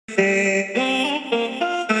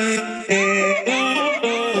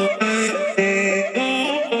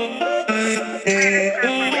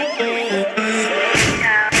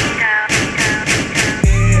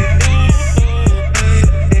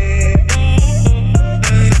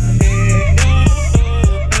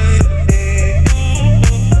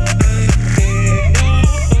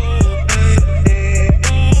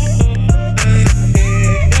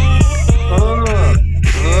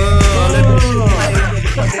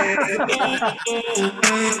Hell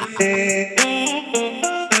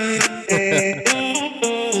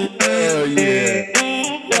yeah.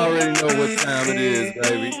 You already know what time it is,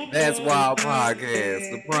 baby. That's Wild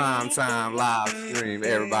Podcast, the prime time live stream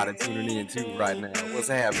everybody tuning in to right now. What's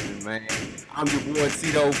happening, man? I'm your boy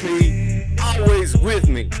Tito P. Always with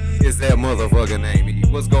me is that motherfucker named E.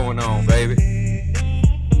 What's going on, baby?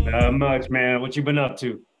 Not much, man. What you been up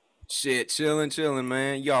to? Shit, chilling,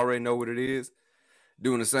 man. You already know what it is.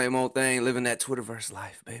 Doing the same old thing, living that Twitterverse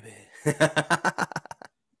life, baby.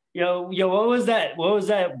 Yo, what was that? What was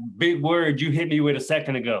that big word you hit me with a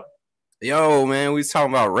second ago? Yo, man, we was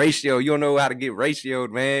talking about ratio. You don't know how to get ratioed,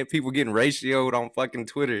 man. People getting ratioed on fucking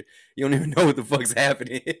Twitter. You don't even know what the fuck's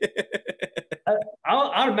happening.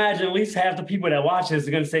 I'd imagine at least half the people that watch this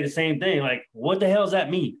are going to say the same thing. Like, what the hell does that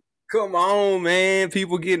mean? Come on, man.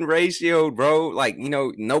 People getting ratioed, bro. Like, you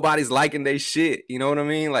know, nobody's liking their shit. You know what I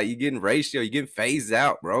mean? Like, you getting ratioed. You getting phased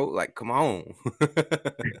out, bro. Like, come on.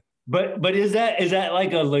 But is that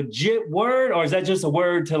like a legit word, or is that just a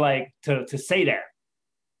word to say that?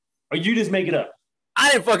 Or you just make it up? I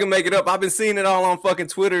didn't fucking make it up. I've been seeing it all on fucking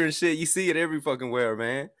Twitter and shit. You see it every fucking where,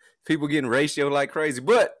 man. People getting ratioed like crazy.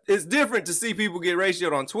 But it's different to see people get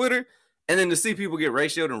ratioed on Twitter and then to see people get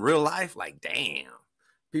ratioed in real life. Like, damn,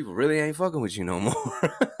 people really ain't fucking with you no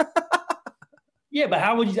more. Yeah, but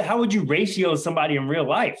how would you ratio somebody in real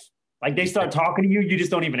life? Like, they start talking to you, you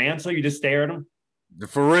just don't even answer, you just stare at them?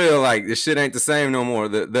 For real, like, this shit ain't the same no more.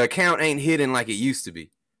 The account ain't hidden like it used to be.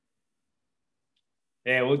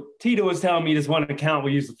 Yeah, well, Tito was telling me this one account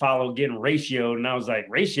we used to follow getting ratioed, and I was like,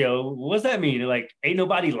 ratio? What's that mean? Like, ain't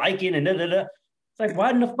nobody liking and da-da-da. It's like, why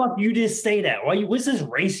in the fuck you just say that? What's this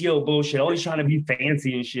ratio bullshit? Always trying to be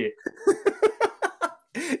fancy and shit.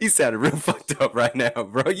 You sounded real fucked up right now,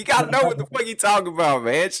 bro. You gotta know what the fuck you talking about,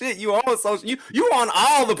 man. Shit, you on social, you on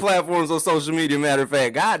all the platforms on social media, matter of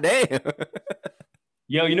fact. God damn.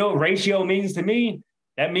 Yo, you know what ratio means to me?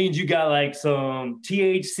 That means you got like some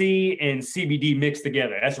THC and CBD mixed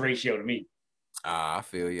together. That's ratio to me. I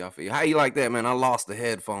feel you. How you like that, man? I lost the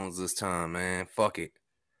headphones this time, man. Fuck it.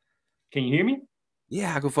 Can you hear me?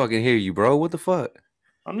 Yeah, I can fucking hear you, bro. What the fuck?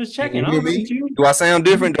 I'm just checking. Can you hear me? Do I sound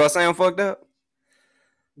different? Do I sound fucked up?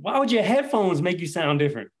 Why would your headphones make you sound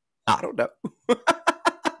different? I don't know.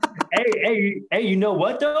 hey, you know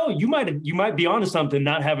what though? You might be onto something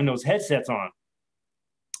not having those headsets on.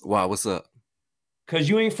 Why? What's up? Because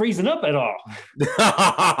you ain't freezing up at all.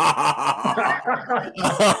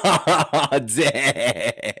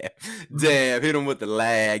 Damn, hit him with the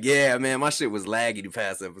lag. Yeah, man, my shit was laggy the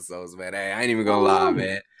past episodes, man. Hey, I ain't even gonna lie,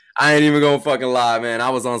 man. I ain't even gonna fucking lie, man. I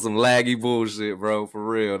was on some laggy bullshit, bro. For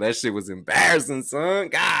real. That shit was embarrassing, son.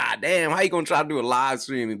 God damn, how you gonna try to do a live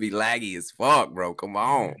stream and be laggy as fuck, bro? Come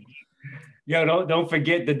on. Yo, don't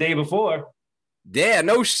forget the day before. Yeah,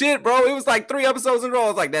 no shit, bro. It was like 3 episodes in a row. I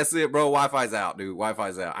was like, that's it, bro. Wi-Fi's out, dude.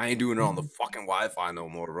 Wi-Fi's out. I ain't doing it on the fucking Wi-Fi no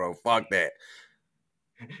more, bro. Fuck that.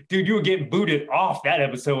 Dude, you were getting booted off that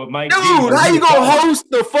episode with Mike. Dude, how you gonna host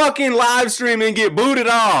the fucking live stream and get booted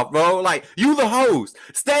off, bro? Like, you the host.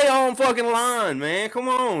 Stay on fucking line, man. Come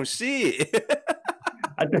on, shit.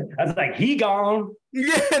 I was like, he gone.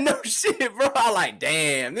 Yeah, no shit, bro. I like,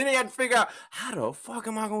 damn. Then they had to figure out, how the fuck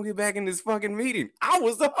am I gonna get back in this fucking meeting? I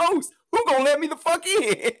was the host. Who gonna let me the fuck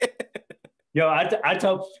in? Yo, I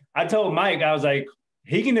told Mike, I was like,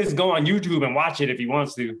 he can just go on YouTube and watch it if he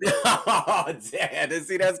wants to. Oh, damn.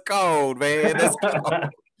 See, that's cold, man. That's cold.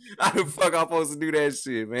 How the fuck I'm supposed to do that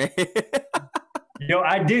shit, man? Yo,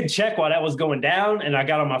 I did check while that was going down, and I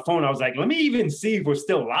got on my phone. I was like, let me even see if we're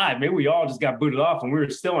still live. Maybe we all just got booted off and we were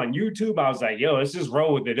still on YouTube. I was like, yo, let's just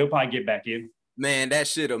roll with it. They'll probably get back in. Man, that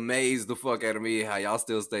shit amazed the fuck out of me how y'all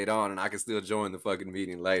still stayed on and I can still join the fucking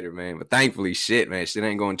meeting later, man. But thankfully, shit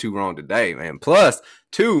ain't going too wrong today, man. Plus,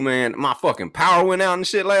 too, man, my fucking power went out and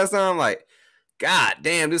shit last time. Like, god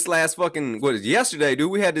damn, this last fucking, what is yesterday, dude?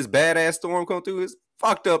 We had this badass storm come through. It's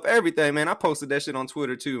fucked up everything, man. I posted that shit on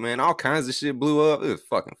Twitter too, man. All kinds of shit blew up. It was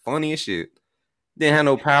fucking funny as shit. Didn't have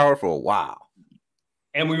no power for a while.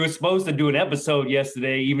 And we were supposed to do an episode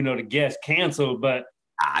yesterday, even though the guest canceled, but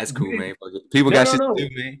it's cool, man. People got shit to do,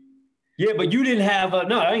 man. Yeah, but you didn't have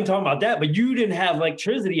no, I ain't talking about that, but you didn't have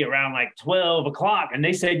electricity around like 12 o'clock, and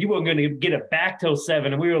they said you weren't going to get it back till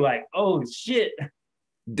 7, and we were like, oh shit.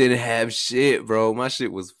 Didn't have shit, bro. My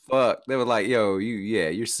shit was fucked. They were like, yo,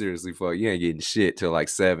 you're seriously fucked. You ain't getting shit till like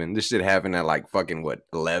 7. This shit happened at like fucking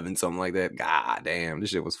 11, something like that. God damn,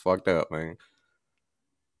 this shit was fucked up, man.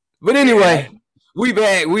 But anyway, we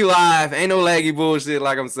back, we live. Ain't no laggy bullshit,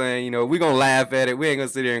 like I'm saying. You know, we gonna laugh at it. We ain't gonna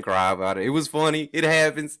sit here and cry about it. It was funny. It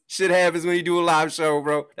happens. Shit happens when you do a live show,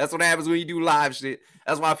 bro. That's what happens when you do live shit.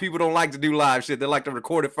 That's why people don't like to do live shit. They like to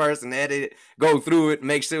record it first and edit it, go through it,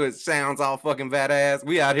 make sure it sounds all fucking badass.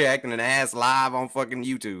 We out here acting an ass live on fucking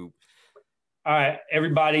YouTube. All right,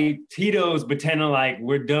 everybody, Tito's pretending like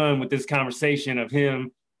we're done with this conversation of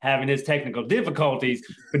him having his technical difficulties,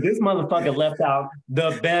 but this motherfucker left out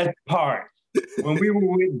the best part. When we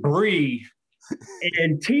were with Bree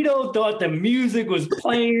and Tito thought the music was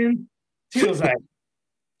playing, Tito's like,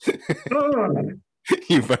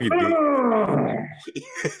 you fucking did.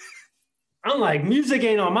 I'm like, music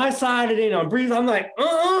ain't on my side, it ain't on Bree's. I'm like,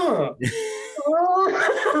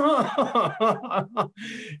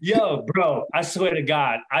 Yo, bro, I swear to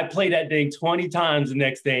God, I played that thing 20 times the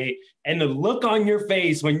next day, and the look on your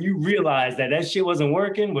face when you realized that shit wasn't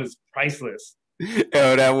working was priceless.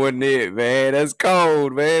 Yo, that wasn't it, man. That's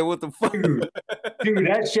cold, man. What the fuck? Dude,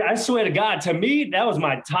 that shit, I swear to God, to me, that was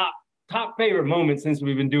my top favorite moment since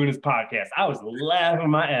we've been doing this podcast. I was laughing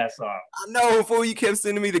my ass off. I know, before you kept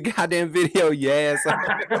sending me the goddamn video, yes.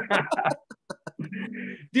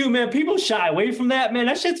 Dude, man, people shy away from that, man.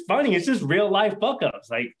 That shit's funny. It's just real life fuck ups.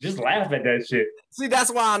 Like, just laugh at that shit. See,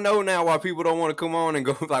 that's why I know now why people don't want to come on and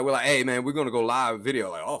go like, we're like, hey, man, we're gonna go live video.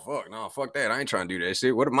 Like, oh fuck, no, fuck that. I ain't trying to do that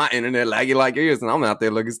shit. What if my internet laggy like yours and I'm out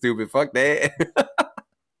there looking stupid? Fuck that.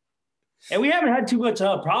 And we haven't had too much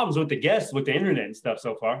problems with the guests with the internet and stuff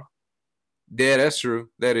so far. Yeah, that's true.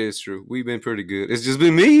 That is true. We've been pretty good. It's just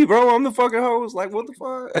been me, bro. I'm the fucking host. Like, what the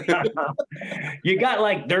fuck? You got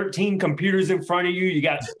like 13 computers in front of you. You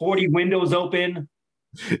got 40 windows open.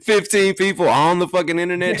 15 people on the fucking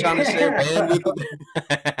internet trying to share bandwidth.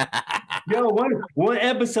 Yo, one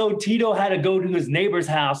episode, Tito had to go to his neighbor's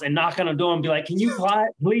house and knock on the door and be like, can you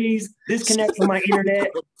please disconnect from my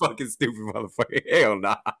internet? Fucking stupid motherfucker. Hell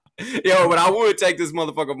nah. Yo, but I would take this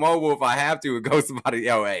motherfucker mobile if I have to and go somebody,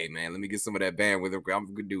 yo, hey, man, let me get some of that bandwidth. I'm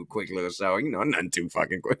going to do a quick little show. You know, nothing too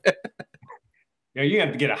fucking quick. Yo, you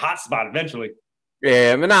have to get a hotspot eventually.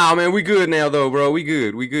 Yeah, man, nah, man, we good now, though, bro. We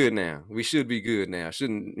good. We good now. We should be good now.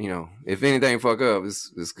 Shouldn't, you know, if anything fuck up,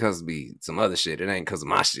 it's because of be some other shit. It ain't because of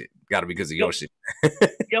my shit. Got to be because of your shit.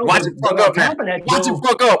 Yo, watch it fuck up now. Watch it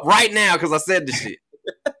fuck up right now because I said the shit.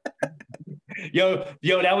 Yo,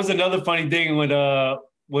 that was another funny thing when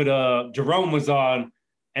Jerome was on,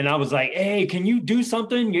 and I was like, hey, can you do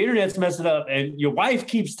something? Your internet's messing up. And your wife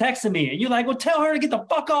keeps texting me. And you're like, well, tell her to get the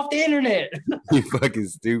fuck off the internet. You fucking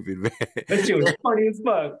stupid, man. That shit was funny as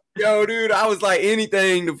fuck. Yo, dude, I was like,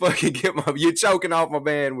 anything to fucking get my... You're choking off my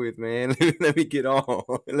bandwidth, man. Let me get on.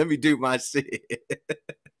 Let me do my shit.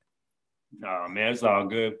 Oh, man, it's all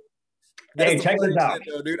good. Hey, check this out.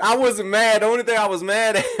 Though, dude. I wasn't mad. The only thing I was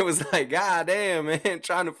mad at was like, God damn, man,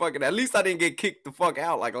 trying to fucking... At least I didn't get kicked the fuck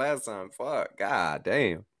out like last time. Fuck, God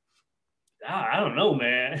damn. I don't know,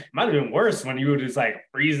 man. It might have been worse when you were just like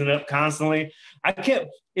freezing up constantly.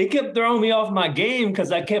 It kept throwing me off my game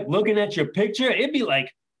because I kept looking at your picture. It'd be like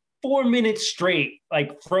 4 minutes straight,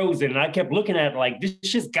 like frozen. And I kept looking at it like, this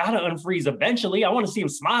shit's gotta unfreeze eventually. I want to see him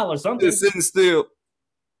smile or something. Just sitting still.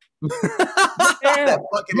 Yeah,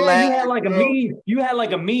 you had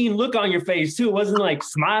like a mean look on your face too. It wasn't like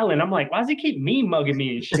smiling. I'm like, why does he keep mean mugging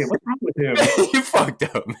me and shit? What's wrong with him? You fucked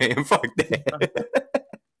up, man. Fuck that.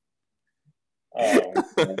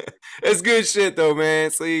 It's good shit though,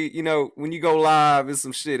 man. See, you know, when you go live, it's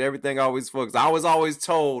some shit. Everything always fucks. I was always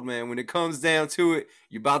told, man, when it comes down to it,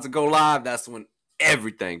 you're about to go live, that's when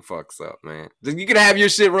everything fucks up, man. You can have your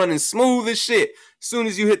shit running smooth as shit. As soon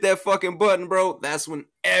as you hit that fucking button, bro, that's when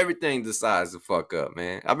everything decides to fuck up,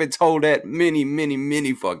 man. I've been told that many, many,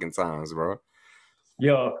 many fucking times, bro.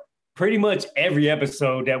 Yo, pretty much every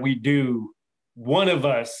episode that we do, one of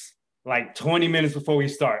us, like 20 minutes before we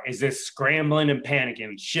start, is just scrambling and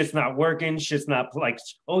panicking. Shit's not working. Shit's not like,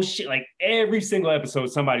 oh shit. Like every single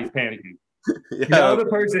episode, somebody's panicking. Yeah. The other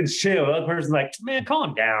person's chill. The other person's like, man,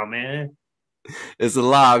 calm down, man. It's a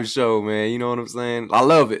live show, man. You know what I'm saying? I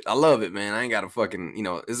love it. I love it, man. I ain't got to fucking, you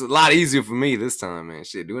know, it's a lot easier for me this time, man.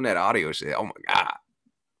 Shit, doing that audio shit. Oh my God.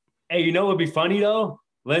 Hey, you know what'd be funny though?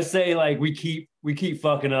 Let's say like we keep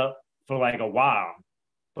fucking up for like a while,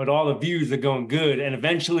 but all the views are going good, and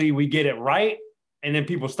eventually we get it right, and then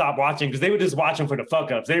people stop watching because they were just watching for the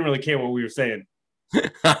fuck ups. They didn't really care what we were saying.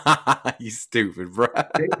 You stupid, bro.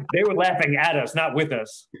 They were laughing at us, not with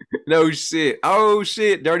us. No shit. Oh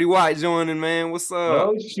shit. Dirty White joining, man. What's up?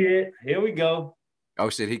 Oh shit. Here we go. Oh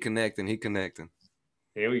shit. He connecting.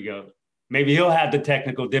 Here we go. Maybe he'll have the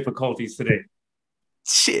technical difficulties today.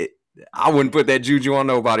 Shit. I wouldn't put that juju on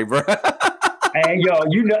nobody, bro. Hey,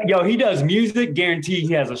 yo, he does music. Guarantee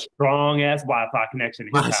he has a strong ass Wi-Fi connection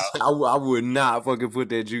in his house. I would not fucking put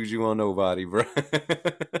that juju on nobody, bro.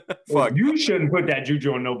 Well, you shouldn't put that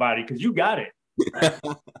juju on nobody because you got it.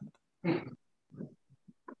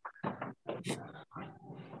 Yeah,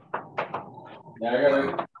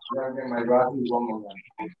 I gotta get my glasses one more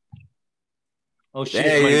time. Oh shit!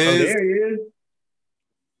 There he Oh, is. there he is.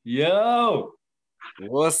 Yo,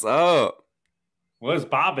 What's up? what's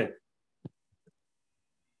poppin'?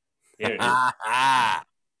 There it is. What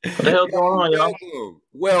the hell's going on, y'all?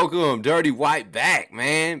 Welcome, Dirty White back,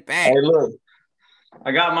 man. Back. Hey, look,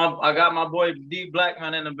 I got my boy D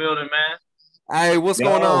Blackman in the building, man. Hey, what's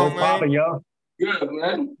going on, what's man? poppin', yo? Good,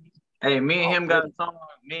 man. Hey, me and him got a song.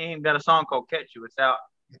 Me and him got a song called "Catch You." It's out.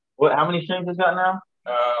 What? How many streams it's got now?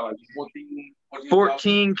 Like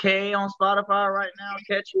 14K on Spotify right now.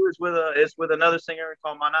 "Catch You" is with another singer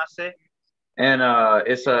called Manasseh, and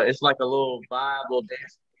it's like a little vibe, little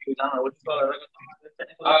dance. I don't know what you call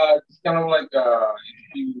it. It's kind of like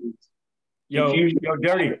infused. Yo,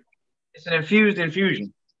 Dirty. It's an infused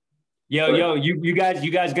infusion. Yo, you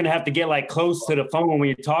guys gonna have to get like close to the phone when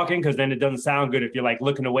you're talking, because then it doesn't sound good if you're like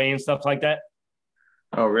looking away and stuff like that.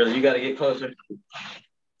 Oh, really? You got to get closer.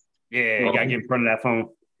 Yeah, you gotta get in front of that phone.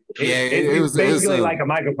 It was basically like a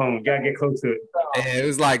microphone. You gotta get close to it. Yeah, it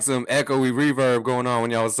was like some echoey reverb going on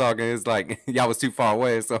when y'all was talking. It's like y'all was too far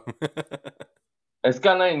away, so. It's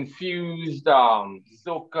kind of infused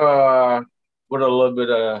soca with a little bit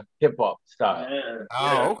of hip hop style.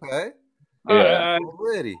 Oh, okay. Yeah.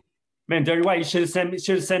 Already. Man, Dirty White, you should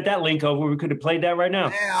have sent that link over. We could have played that right now.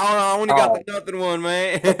 Man, I only got the nothing one,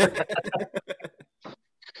 man.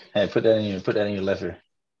 Hey, put that in your left ear.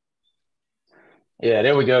 Yeah,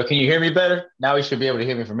 there we go. Can you hear me better? Now we should be able to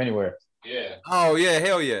hear me from anywhere. Yeah. Oh yeah,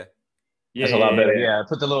 hell yeah. That's a lot better. Yeah,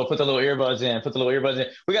 put the little earbuds in.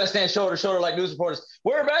 We gotta stand shoulder to shoulder like news reporters.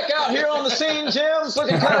 We're back out here on the scene, Jim. It's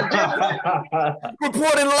looking kind of different.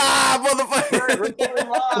 Reporting live, motherfucker. Reporting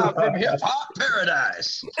live from Hip Hop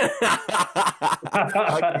Paradise.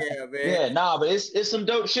 Yeah, man. Yeah, nah, but it's some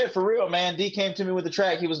dope shit for real, man. D came to me with the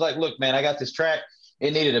track. He was like, "Look, man, I got this track.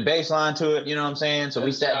 It needed a bass line to it. You know what I'm saying? So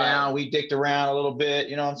we sat down, we dicked around a little bit.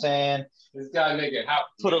 You know what I'm saying? This guy make it happen.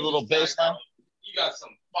 Put a little bass line. You got some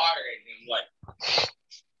fire in him. Like,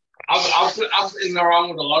 I was in around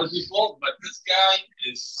with a lot of people, but this guy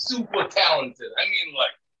is super talented. I mean,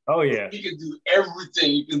 like, oh yeah, he can do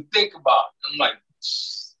everything you can think about. I'm like,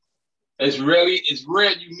 it's rare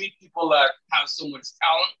you meet people that have so much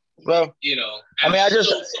talent. Well, you know. I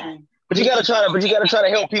mean, but you gotta try to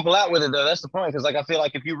help people out with it though. That's the point. Because like I feel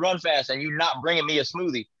like if you run fast and you're not bringing me a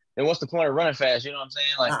smoothie, then what's the point of running fast? You know what I'm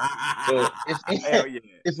saying? Like,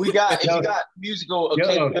 if you got musical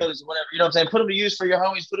capabilities or whatever, you know what I'm saying? Put them to use for your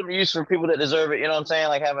homies. Put them to use for people that deserve it. You know what I'm saying?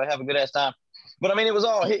 Like have a good ass time. But I mean, it was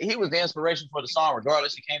all he was the inspiration for the song.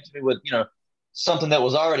 Regardless, he came to me with something that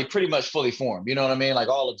was already pretty much fully formed. You know what I mean? Like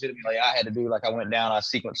all legitimately, I had to do like I went down, I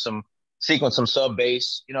sequenced some sub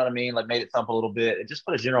bass, you know what I mean? Like made it thump a little bit and just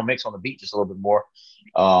put a general mix on the beat just a little bit more.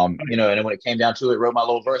 And then when it came down to it, wrote my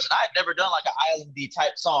little verse. And I had never done like an islandy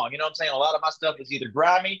type song. You know what I'm saying? A lot of my stuff was either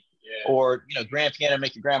grimy or, grand piano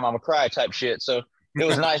make your grandmama cry type shit. So it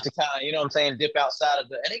was nice to kind of, you know what I'm saying, dip outside of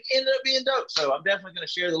and it ended up being dope. So I'm definitely going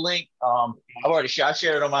to share the link. I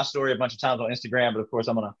shared it on my story a bunch of times on Instagram, but of course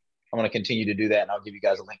I'm going to continue to do that, and I'll give you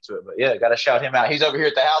guys a link to it. But yeah, got to shout him out. He's over here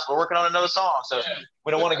at the house. We're working on another song, so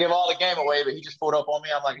we don't want to give all the game away. But he just pulled up on me.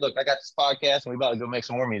 I'm like, look, I got this podcast, and we about to go make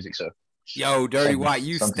some more music. So, yo, Dirty White,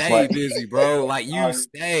 you stay busy, bro. Like you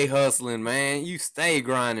stay hustling, man. You stay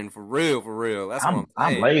grinding for real, for real. That's what I'm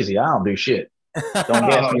saying. I'm lazy. I don't do shit. Don't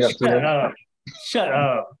gas me up today. Shut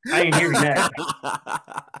up! I ain't hearing that.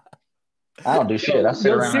 I don't do shit. I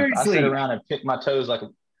sit around and pick my toes like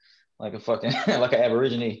a fucking like an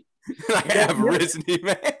aborigine. Like Aborigine,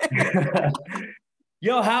 man.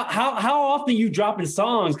 Yo, how often you dropping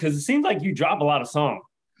songs? Because it seems like you drop a lot of songs.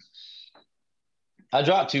 I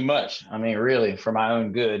drop too much. I mean, really, for my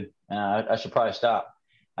own good. I should probably stop.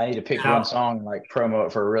 I need to pick one song and like promo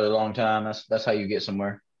it for a really long time. That's how you get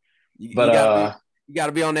somewhere. You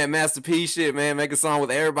gotta be on that Master P shit, man. Make a song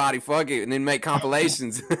with everybody, fuck it, and then make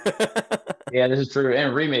compilations. Yeah, this is true.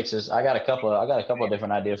 And remixes. I got a couple of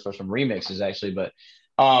different ideas for some remixes actually, but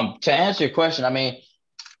to answer your question, I mean,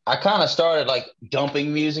 I kind of started like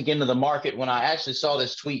dumping music into the market when I actually saw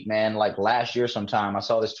this tweet, man, like last year sometime. I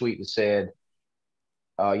saw this tweet that said,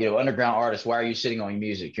 underground artists, why are you sitting on your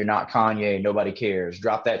music? You're not Kanye. Nobody cares.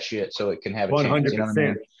 Drop that shit so it can have a 100%. chance. You know what I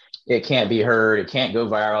mean? It can't be heard. It can't go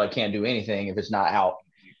viral. It can't do anything if it's not out.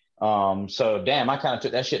 So damn, I kind of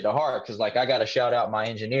took that shit to heart because like I got to shout out my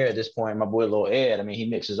engineer at this point, my boy Lil Ed. I mean, he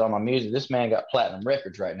mixes all my music. This man got platinum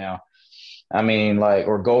records right now. I mean, like,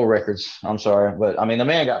 or gold records. I'm sorry, but I mean, the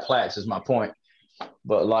man got plaques is my point.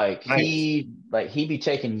 But like nice. he be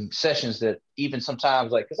taking sessions that even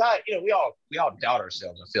sometimes like, cause we all doubt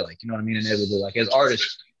ourselves. I feel like, you know what I mean? Inevitably, like as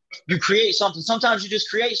artists, you create something. Sometimes you just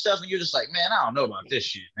create stuff and you're just like, man, I don't know about this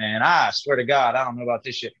shit, man. I swear to God, I don't know about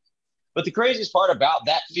this shit. But the craziest part about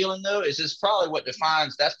that feeling, though, is it's probably what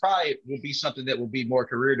defines. That's probably will be something that will be more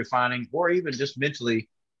career defining, or even just mentally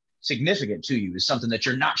significant to you. Is something that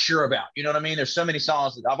you're not sure about. You know what I mean? There's so many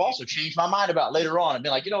songs that I've also changed my mind about later on and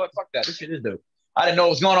been like, you know what, fuck that. This shit is dope. I didn't know what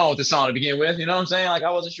was going on with the song to begin with. You know what I'm saying? Like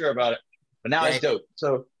I wasn't sure about it, but now it's dope.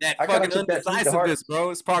 So that I fucking undecisiveness, bro.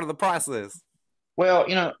 It's part of the process. Well,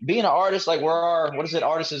 you know, being an artist, like what is it?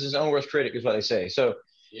 Artist is his own worst critic, is what they say. So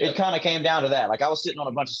it kind of came down to that. Like I was sitting on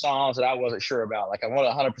a bunch of songs that I wasn't sure about. Like I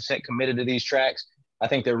wasn't 100% committed to these tracks. I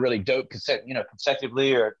think they're really dope,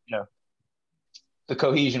 consecutively, or the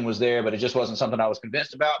cohesion was there, but it just wasn't something I was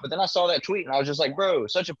convinced about. But then I saw that tweet and I was just like, bro,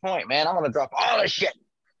 such a point, man. I'm gonna drop all this shit.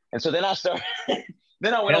 And so then I started.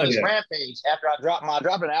 Then I went on this rampage after I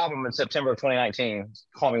dropped an album in September of 2019.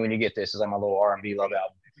 Call Me When You Get This is like my little R&B love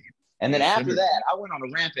album. And then after that, I went on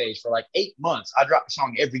a rampage for like 8 months. I dropped a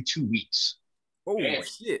song every 2 weeks. Oh,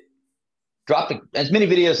 shit. Dropped as many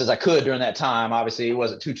videos as I could during that time. Obviously, it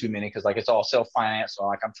wasn't too many because like it's all self-financed. So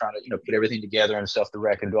like I'm trying to, put everything together and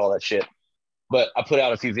self-direct and do all that shit. But I put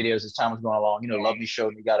out a few videos as time was going along. Love Me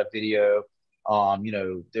Showed Me got a video.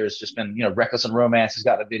 There's just been, Reckless and Romance has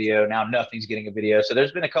got a video. Now Nothing's getting a video. So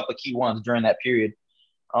there's been a couple of key ones during that period.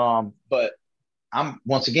 But I'm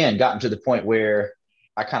once again gotten to the point where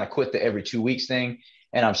I kind of quit the every 2 weeks thing,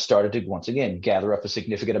 and I've started to once again gather up a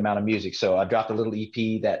significant amount of music. So I dropped a little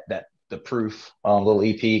EP, that the Proof little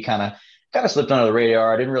EP kind of slipped under the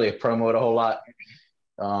radar. I didn't really promo it a whole lot,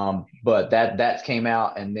 but that came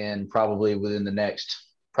out, and then probably within the next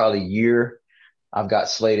year, I've got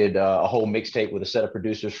slated a whole mixtape with a set of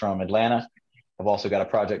producers from Atlanta. I've also got a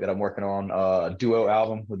project that I'm working on, a duo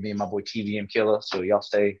album with me and my boy TVM Killer. So y'all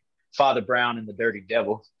stay Father Brown and the Dirty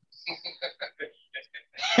Devil.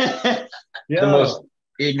 The most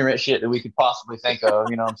ignorant shit that we could possibly think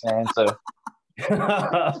of, you know what I'm saying? So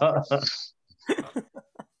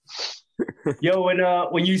Yo,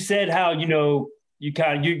 when you said how you're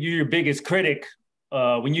your biggest critic,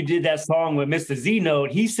 when you did that song with Mr. Z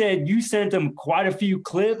Note, he said you sent him quite a few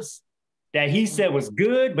clips that he said was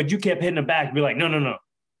good, but you kept hitting him back and be like, no,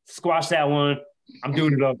 squash that one, I'm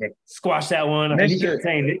doing it over, squash that one. And he kept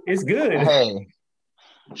saying it's good. Hey,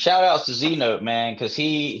 shout outs to Z Note, man, because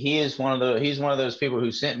he's one of those people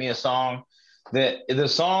who sent me a song that the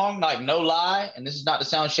song, like, no lie, and this is not to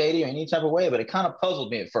sound shady or any type of way, but it kind of puzzled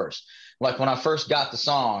me at first. Like when I first got the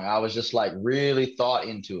song, I was just like really thought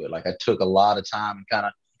into it. Like I took a lot of time and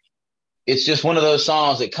it's just one of those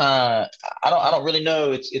songs that I don't really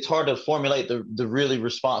know. It's hard to formulate the really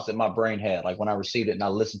response that my brain had. Like when I received it and I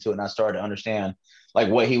listened to it and I started to understand like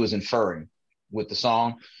what he was inferring with the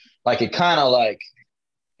song. Like it kind of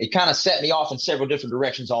set me off in several different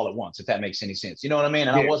directions all at once, if that makes any sense. You know what I mean?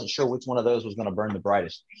 And I wasn't sure which one of those was going to burn the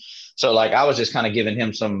brightest. So like I was just kind of giving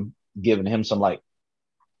him some like,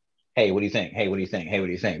 hey, what do you think? Hey, what do you think? Hey, what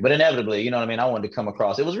do you think? But inevitably, you know what I mean? I wanted to come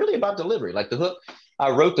across. It was really about delivery. Like the hook,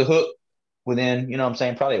 I wrote the hook within, you know what I'm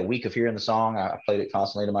saying, probably a week of hearing the song. I played it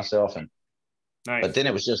constantly to myself. But then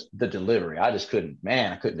it was just the delivery. I couldn't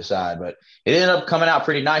decide. But it ended up coming out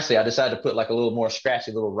pretty nicely. I decided to put like a little more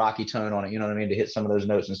scratchy, little rocky tone on it, you know what I mean, to hit some of those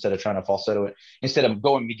notes instead of trying to falsetto it. Instead of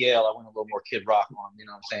going Miguel, I went a little more Kid Rock on, you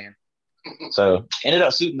know what I'm saying? So ended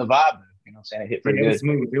up suiting the vibe. You know what I'm saying? It hit pretty good.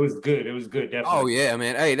 Smooth. It was good. Definitely. Oh, yeah,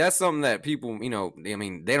 man. Hey, that's something that people, they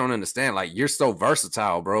don't understand. Like, you're so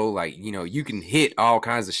versatile, bro. Like, you can hit all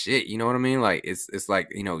kinds of shit. You know what I mean? Like, it's like,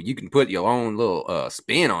 you can put your own little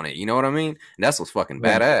spin on it. You know what I mean? And that's what's fucking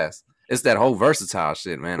badass. It's that whole versatile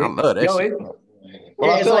shit, man. I love that shit.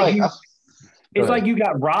 It's like you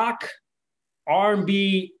got rock,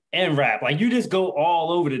 R&B, and rap. Like, you just go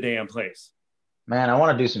all over the damn place. Man, I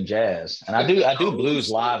want to do some jazz, and I do blues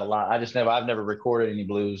live a lot. I've never recorded any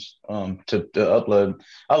blues to upload.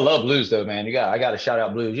 I love blues though, man. I got to shout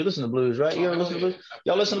out blues. You listen to blues, right? You ever listen to blues?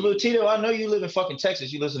 Y'all listen to blues? Tito, I know you live in fucking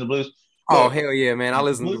Texas. You listen to blues. Oh, hell yeah, man. I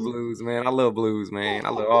listen to blues, man. I love blues, man. I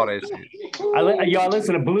love all that shit. Y'all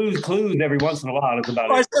listen to Blues Clues every once in a while. That's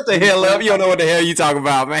about it. Shut the hell up. You don't know what the hell you talking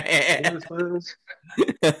about, man. Hey, didn't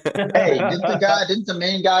the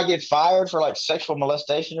main guy get fired for like sexual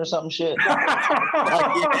molestation or something shit? Wait, I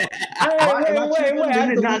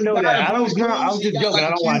did not know that. I was just joking.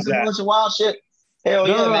 I don't watch that. Bunch of wild shit. Hell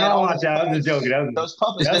yeah, man. I don't watch that. I was just joking. Those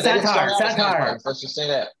puppets. That's satire. Let's just say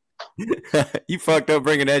that. You fucked up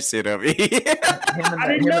bringing that shit up. I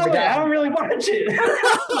didn't know that. I don't really watch it.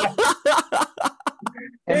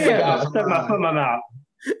 Damn, I stuck my foot in my mouth.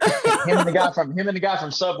 Him and the guy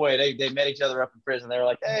from Subway, they met each other up in prison. They were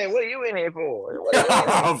like, "Hey, what are you in here for?"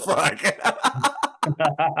 Oh fuck!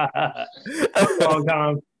 Long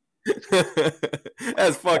time.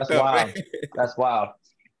 That's fucked That's up, wild. man. That's wild.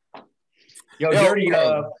 Yo, Dirty.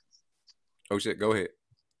 Oh shit, go ahead.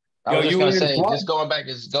 I was Yo, just you gonna in say, SWAT? just going back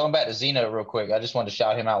to Zeno real quick. I just wanted to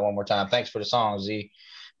shout him out one more time. Thanks for the song, Z.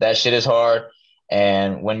 That shit is hard.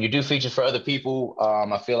 And when you do features for other people,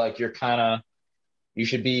 I feel like you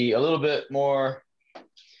should be a little bit more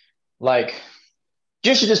like,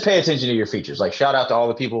 you should just pay attention to your features. Like, shout out to all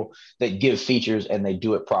the people that give features and they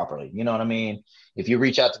do it properly. You know what I mean? If you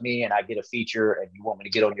reach out to me and I get a feature and you want me to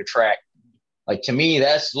get on your track, like, to me,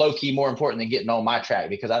 that's low key more important than getting on my track,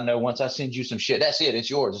 because I know once I send you some shit, that's it. It's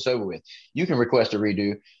yours. It's over with. You can request a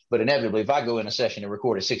redo, but inevitably, if I go in a session and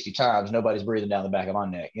record it 60 times, nobody's breathing down the back of my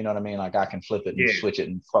neck. You know what I mean? Like, I can flip it and switch it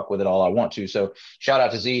and fuck with it all I want to. So shout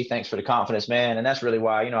out to Z. Thanks for the confidence, man. And that's really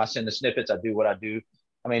why, I send the snippets. I do what I do.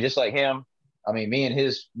 I mean, just like him. I mean, me and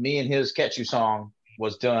his Catch You song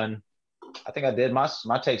was done. I think I did my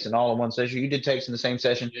takes in all in one session. You did takes in the same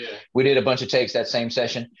session. Yeah. We did a bunch of takes that same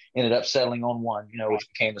session, ended up settling on one, which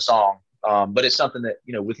became the song. But it's something that,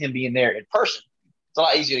 with him being there in person, it's a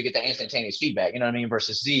lot easier to get that instantaneous feedback, you know what I mean?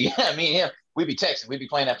 Versus Z, me and him, we'd be texting, we'd be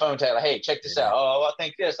playing that phone tag, like, hey, check this out. Oh, I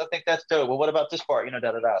think this, I think that's dope. Well, what about this part?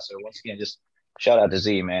 Da-da-da. So once again, just shout out to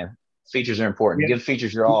Z, man. Features are important. Yeah. Give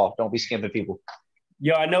features your all. Don't be skimping people.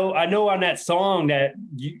 Yo, I know on that song that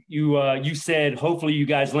you said hopefully you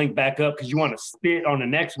guys link back up because you want to spit on the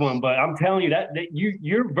next one. But I'm telling you that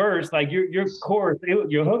your verse, like your chorus,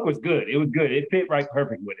 your hook was good. It was good. It fit right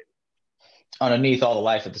perfect with it. Underneath all the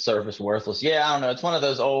life at the surface, worthless. Yeah, I don't know. It's one of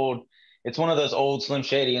those old Slim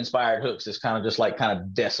Shady inspired hooks. It's kind of just like kind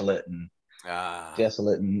of desolate and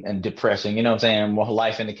depressing. You know what I'm saying? Well,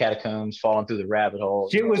 life in the catacombs, falling through the rabbit hole.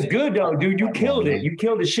 Shit was good though, dude. You killed it. You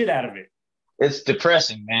killed the shit out of it. It's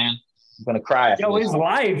depressing, man. I'm gonna cry. Yo, it's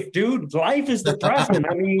life, dude. Life is depressing.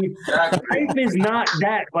 I mean, life is not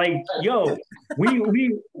that. Like, yo,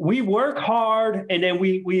 we work hard and then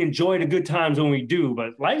we enjoy the good times when we do.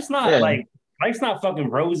 But life's not life's not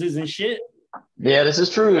fucking roses and shit. Yeah, this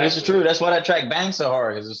is true. This is true. That's why that track bangs so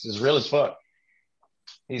hard, because it's real as fuck.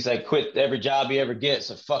 He's like, quit every job you ever get,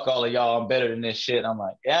 so fuck all of y'all. I'm better than this shit. I'm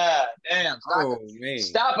like, yeah, damn.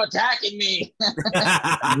 Stop attacking me.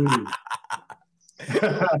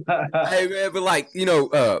 Hey man, but like,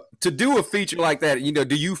 to do a feature like that,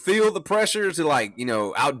 do you feel the pressure to like,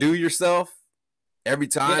 outdo yourself every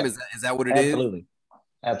time? Yeah. Is that what it is?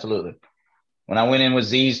 Absolutely. When I went in with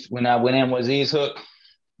Z's hook,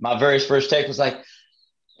 my very first take was like,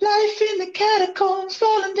 life in the catacombs,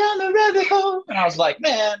 falling down the rabbit hole. And I was like,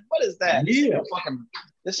 man, what is that?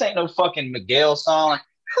 This ain't no fucking Miguel song. Like,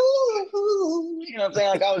 you know what I'm saying?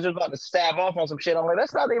 Like, I was just about to stab off on some shit. I'm like,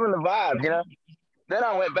 that's not even the vibe, Then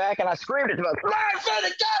I went back and I screamed it to myself, life in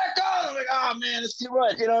the catacombs. I'm like, oh man, it's too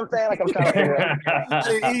much. You know what I'm saying? Like, I'm trying to figure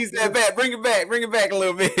out. Ease that back. Bring it back a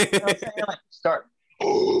little bit. You know what I'm saying? Like, start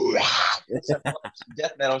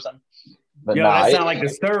death metal or something. But yo, that sound like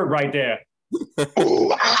Disturbed right there.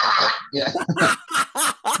 Yeah.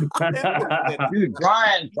 Dude,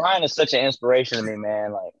 Brian is such an inspiration to me,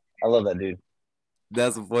 man. Like, I love that dude.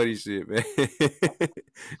 That's some funny shit, man.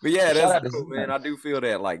 But yeah, that's cool, man. I do feel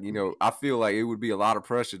that, like, I feel like it would be a lot of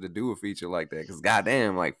pressure to do a feature like that, because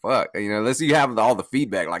goddamn, like, fuck, let's see you have all the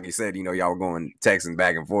feedback, like you said, y'all were going texting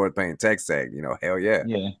back and forth, playing text tag, hell yeah.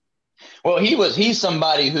 Yeah. Well, he's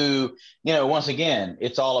somebody who, once again,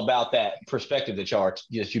 it's all about that perspective that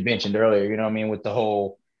you mentioned earlier, you know what I mean, with the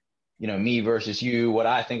whole, me versus you, what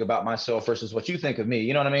I think about myself versus what you think of me,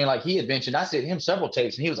 you know what I mean? Like, he had mentioned, I sent him several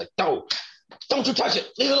tapes and he was like, don't you touch it,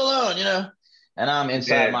 leave it alone, And I'm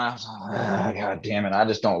inside my house, God damn it, I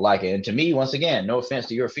just don't like it. And to me, once again, no offense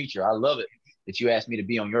to your feature, I love it that you asked me to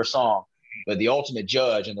be on your song, but the ultimate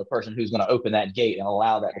judge and the person who's going to open that gate and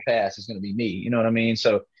allow that to pass is going to be me, you know what I mean?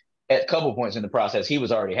 So at a couple points in the process, he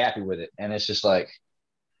was already happy with it. And it's just like,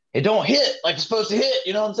 it don't hit like it's supposed to hit.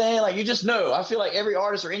 You know what I'm saying? Like, you just know. I feel like every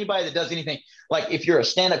artist or anybody that does anything, like if you're a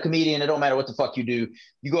stand-up comedian, it don't matter what the fuck you do,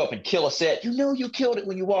 you go up and kill a set, you killed it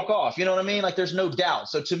when you walk off. You know what I mean? Like, there's no doubt.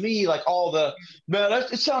 So to me, like, all the, man,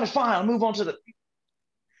 it sounded fine. I'll move on to the,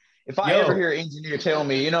 if I ever hear an engineer tell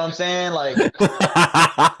me, you know what I'm saying? Like,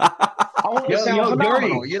 I want to sound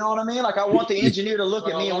phenomenal. You know what I mean? Like, I want the engineer to look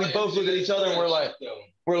at me and we both look at each other and we're like,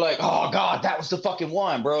 oh God, that was the fucking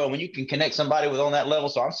one, bro. When you can connect somebody with on that level.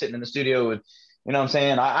 So I'm sitting in the studio with, you know what I'm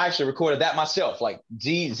saying? I actually recorded that myself. Like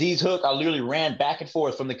Z's hook, I literally ran back and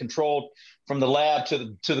forth from the lab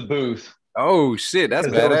to the booth. Oh shit, that's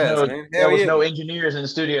badass, man. There was no engineers in the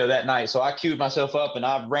studio that night. So I queued myself up and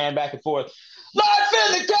I ran back and forth. Life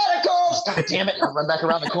in the catacombs. God damn it. I run back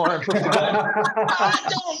around the corner and push the button. I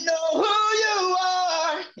don't know who you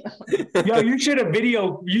are. Yo, you should have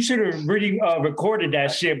really recorded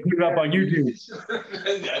that shit, put it up on YouTube.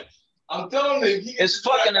 I'm telling you, it's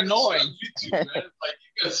fucking annoying. YouTube, man. It's like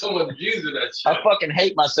you got so much views of that shit. I fucking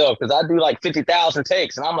hate myself because I do like 50,000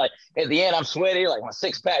 takes, and I'm like, at the end, I'm sweaty, like my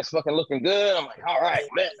six pack's fucking looking good. I'm like, all right,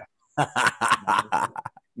 man.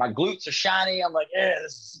 My glutes are shiny. I'm like, yeah,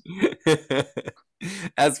 this is...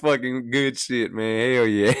 That's fucking good shit, man. Hell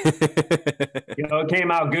yeah. It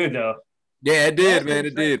came out good though. Yeah, it did, man.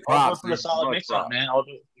 It did. Props, a solid mix up, man.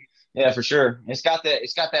 Yeah, for sure. It's got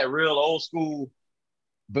that real old school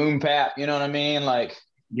boom bap, you know what I mean? Like,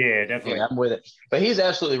 yeah, definitely. Yeah, I'm with it. But he's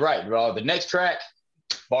absolutely right, bro. The next track,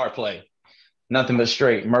 bar play. Nothing but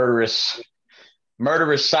straight murderous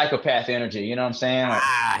psychopath energy. You know what I'm saying? Like,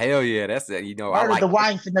 hell yeah. That's it. You know, murder I like the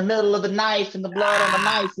wife in the middle of the knife and the blood on the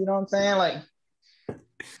knife. You know what I'm saying? Like,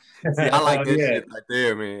 see, I like this shit right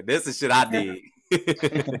there, man. This is shit I did.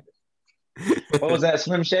 What was that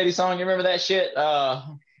Slim Shady song? You remember that shit?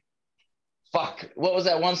 Fuck. What was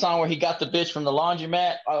that one song where he got the bitch from the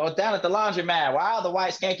laundromat? Down at the laundromat. Wow, the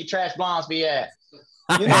white skanky trash blondes be at.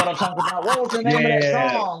 You know what I'm talking about. What was the name of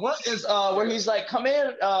that song? What is where he's like, come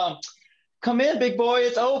in, big boy,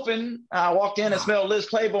 it's open. I walked in and smelled Liz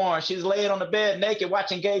Claiborne. She's laying on the bed naked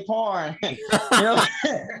watching gay porn. You know?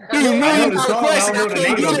 I know the question. I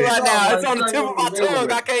can't get it right now. It's on the tip of my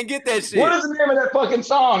tongue. I can't get that shit. What is the name of that fucking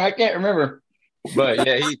song? I can't remember. But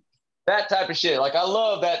yeah, that type of shit. Like, I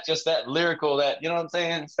love that, just that lyrical, that, you know what I'm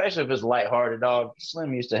saying? Especially if it's lighthearted, dog.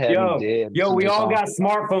 Slim used to have me dead. We all got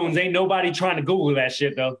smartphones. Ain't nobody trying to Google that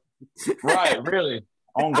shit, though. Right, really.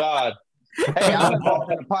 On God. Hey, I'm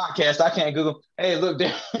involved in a podcast. I can't Google. Hey, look,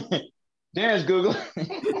 Darren's Google.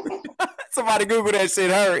 Somebody Google that shit,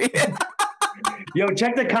 hurry. Yo,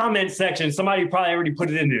 check the comment section. Somebody probably already put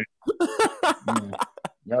it in there.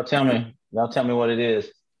 Y'all tell me what it is.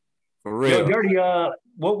 For real. Yo, Dirty,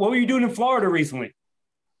 what were you doing in Florida recently?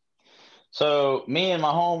 So me and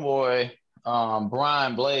my homeboy,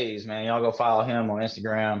 Brian Blaze, man, y'all go follow him on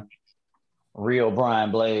Instagram. Real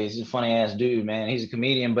Brian Blaze. He's a funny ass dude, man. He's a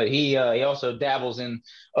comedian, but he also dabbles in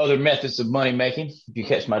other methods of money making, if you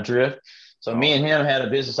catch my drift. So me and him had a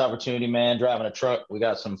business opportunity, man, driving a truck. We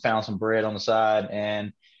found some bread on the side,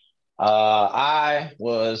 and I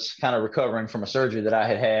was kind of recovering from a surgery that I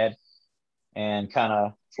had, and kind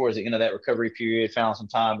of towards the end of that recovery period, found some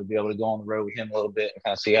time to be able to go on the road with him a little bit and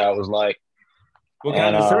kind of see how it was like. What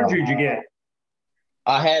kind of surgery did you get?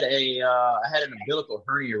 I had an umbilical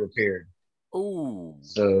hernia repaired. Ooh.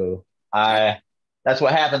 So that's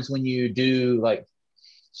what happens when you do like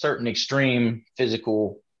certain extreme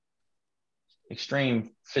physical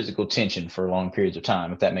tension for long periods of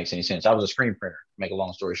time, if that makes any sense. I was a screen printer, make a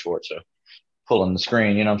long story short. So pulling the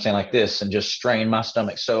screen, you know what I'm saying, like this, and just strained my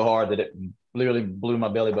stomach so hard that it literally blew my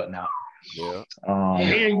belly button out. Yeah.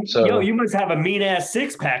 Man, you must have a mean ass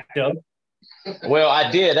six pack though. Well,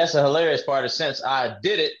 I did. That's the hilarious part. Since I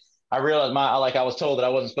did it, I realized I was told that I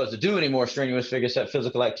wasn't supposed to do any more strenuous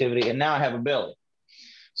physical activity, and now I have a belly.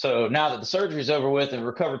 So now that the surgery is over with and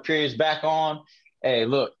recovery period's back on, hey,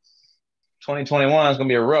 look, 2021 is gonna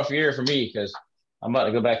be a rough year for me because I'm about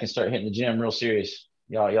to go back and start hitting the gym real serious.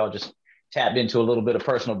 Y'all just tapped into a little bit of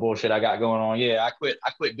personal bullshit I got going on. Yeah, I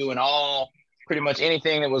quit doing pretty much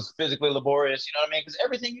anything that was physically laborious. You know what I mean? Because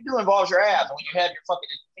everything you do involves your abs. When you have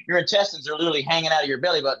your intestines are literally hanging out of your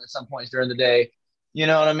belly button at some points during the day. You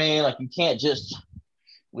know what I mean? Like, you can't just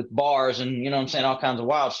with bars and, you know what I'm saying, all kinds of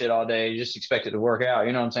wild shit all day. You just expect it to work out.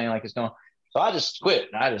 You know what I'm saying? Like, it's going. So I just quit.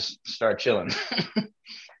 I just started chilling,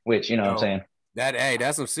 which, you know what I'm saying?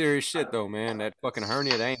 That's some serious shit though, man. That fucking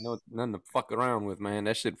hernia, that ain't nothing to fuck around with, man.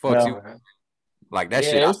 That shit fucks you. Like that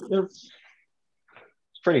shit. It's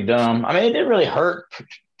pretty dumb. I mean, it didn't really hurt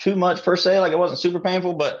too much per se. Like, it wasn't super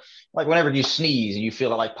painful, but like whenever you sneeze and you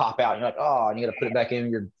feel it like pop out, you're like, oh, and you got to put it back in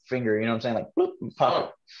your finger. You know what I'm saying? Like, bloop, pop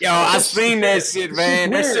it. Yo, I seen that shit, man.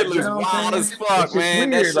 That shit looks wild as fuck,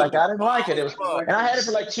 man. Weird. Like, I didn't like it. It was, and I had it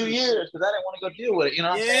for like 2 years because I didn't want to go deal with it. You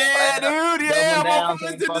know what I'm saying? Dude. Yeah,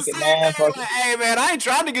 hey, man, I ain't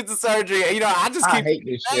trying to get the surgery. You know, I hate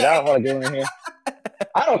this shit. I don't want to go in here.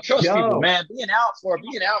 I don't trust people, man. Being out for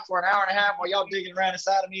an hour and a half while y'all digging around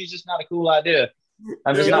inside of me is just not a cool idea.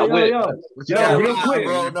 I'm just not with it. Yo, real quick,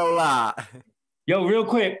 bro, no lie. Yo, real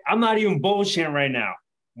quick, I'm not even bullshitting right now.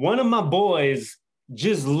 One of my boys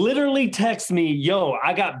just literally texted me, yo,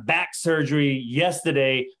 I got back surgery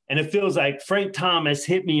yesterday, and it feels like Frank Thomas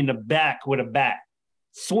hit me in the back with a bat.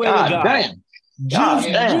 Swear to God.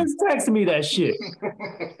 Damn. Just text me that shit.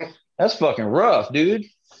 That's fucking rough, dude.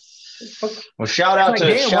 Well, shout out to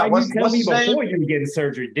what's his name? Before you were getting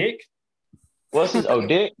surgery, Dick. What's his? Oh,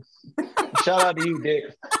 Dick. Shout out to you, Dick.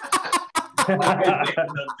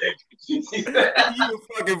 You a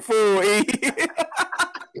fucking fool, E.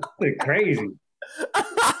 That's crazy.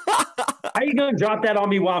 How you gonna drop that on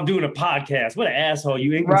me while I'm doing a podcast? What an asshole!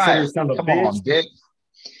 You inconsiderate son of a Come bitch. on, Dick.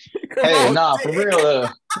 Come Hey, on, nah, Dick. for real.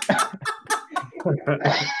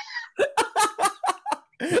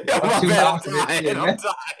 Yo, my Too bad, I'm much of this tired. shit, I'm man.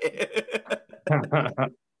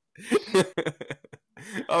 tired.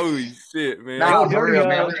 Holy shit, man. Nah, Yo, for Dirty, real,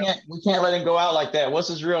 man. We can't let him go out like that. What's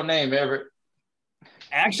his real name, Everett?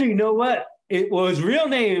 Actually, you know what? His real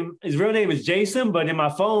name is Jason, but in my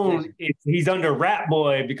phone, he's under Rat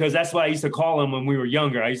Boy because that's what I used to call him when we were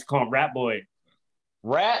younger. I used to call him Rat Boy.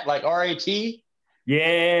 Rat, like R-A-T?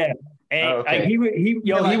 Yeah. And Oh, okay. like he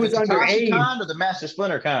Like was the Tekashi underage. kind or the Master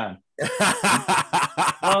Splinter kind?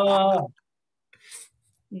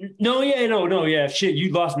 No, shit,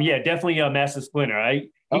 you lost me. Yeah, definitely a Master Splinter. Right?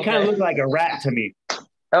 He kind of Okay. looked like a rat to me.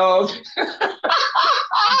 Oh, okay.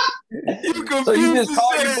 You confused So you just the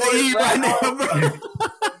call shit your out of boy E right now, bro.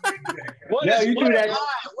 What Yeah, is- you what do am that.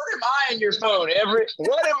 What am I in your phone, Everett?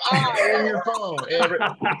 What am I in your phone, Everett?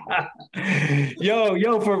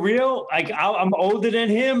 Yo, for real? Like I'm older than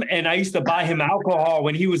him, and I used to buy him alcohol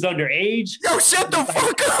when he was underage. Yo, shut the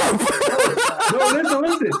fuck up. No,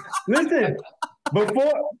 listen.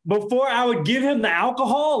 Before I would give him the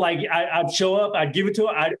alcohol, like I'd show up, I'd give it to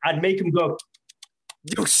him, I'd make him go.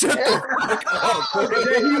 Yo, shut the fuck up. And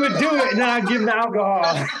then he would do it, and then I'd give him the alcohol.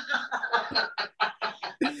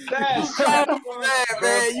 That's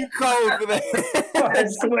Man, you cold for that. I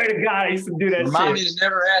swear to God, I used to do that Remind me shit. to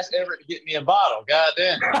never ask Everett to get me a bottle. God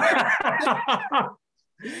damn.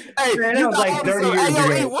 Hey, Man, that you was like got 30 hey, years yo,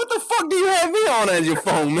 ago. E, what the fuck do you have me on as your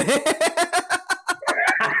phone, man?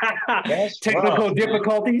 That's Technical rough, man.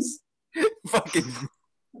 difficulties. Fucking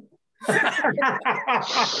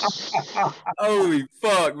holy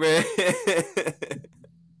fuck, man.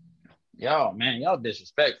 Y'all, man, y'all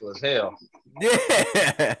disrespectful as hell. Yeah.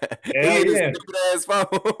 Hell yeah. Stupid ass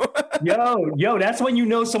phone. Yo, that's when you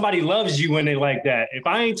know somebody loves you when they like that. If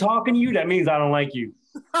I ain't talking to you, that means I don't like you.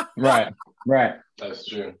 Right. That's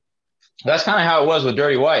true. That's kind of how it was with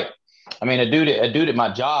Dirty White. I mean, a dude at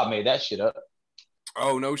my job made that shit up.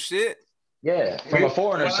 Oh, no shit. Yeah, from a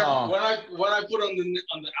Foreigner song. When I put on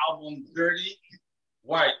the album Dirty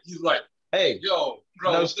White, he's like, Hey, yo,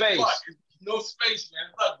 bro, No what the space. fuck? No space, man.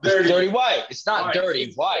 It's not it's dirty. Dirty White. It's not White.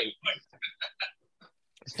 Dirty White.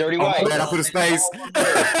 It's Dirty Oh, White. man, I put a space.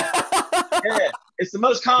 Yeah, it's the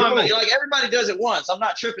most common. Like everybody does it once. I'm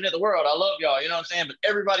not tripping at the world. I love y'all. You know what I'm saying? But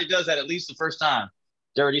everybody does that at least the first time.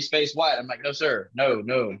 Dirty space white. I'm like, no, sir. No.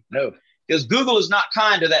 Because Google is not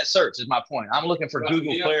kind to that search, is my point. I'm looking for Right,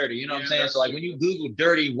 Google yeah. clarity. You know what I'm Yeah, saying? that's So like true. when you Google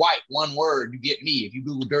dirty white, one word, you get me. If you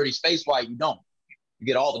Google dirty space white, you don't. You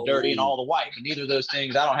get all the dirty and all the white. And neither of those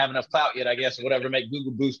things, I don't have enough clout yet, I guess, or whatever, to make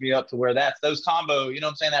Google boost me up to where that's those combo, you know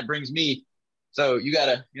what I'm saying? That brings me. So you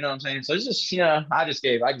gotta, you know what I'm saying? So it's just, I just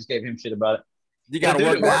gave him shit about it. You gotta Dude,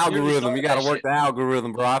 work it the worked. algorithm. You gotta work the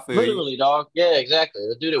algorithm, bro. I feel you. Literally, dog. Yeah, exactly.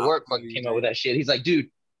 The dude at work I fucking feel came you, up with that shit. He's like, dude,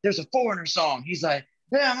 there's a Foreigner song. He's like,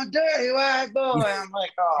 yeah, I'm a dirty white boy. I'm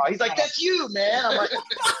like, oh, he's like, that's you, man. I'm like,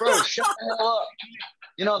 bro, shut the hell up.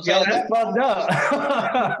 You know what Yo, I'm saying? that's fucked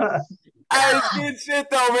up. Hey, good shit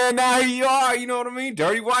though, man. Now here you are, you know what I mean?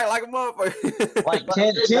 Dirty white like a motherfucker. Like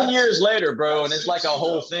 10 years later, bro, and it's like a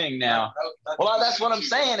whole thing now. Well, that's what I'm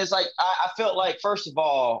saying. Is like, I felt like, first of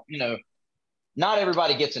all, not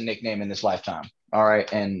everybody gets a nickname in this lifetime. All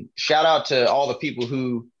right. And shout out to all the people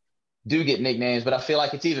who do get nicknames, but I feel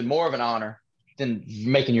like it's even more of an honor than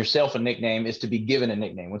making yourself a nickname is to be given a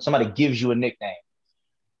nickname. When somebody gives you a nickname,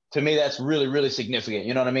 to me, that's really, really significant.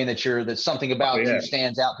 You know what I mean? That something about you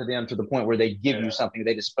stands out to them to the point where they give you something.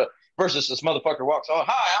 They just versus this motherfucker walks, oh,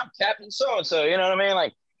 hi, I'm Captain So-and-so. You know what I mean?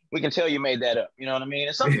 Like, we can tell you made that up. You know what I mean?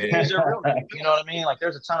 And some people use their real name. You know what I mean? Like,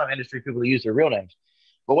 there's a ton of industry people who use their real names.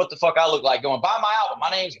 But what the fuck I look like going, buy my album. My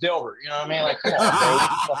name's Delbert. You know what I mean? Like, come on,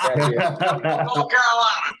 bro. Fuck out here. North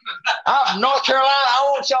Carolina. I'm from North Carolina.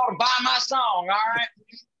 I want y'all to buy my song, all right?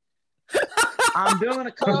 I'm doing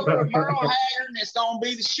a cover of Merle Haggard, and it's going to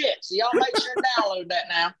be the shit. So y'all make sure to download that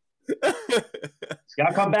now.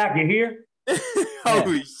 Y'all come back. You hear?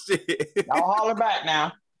 Holy shit. Y'all holler back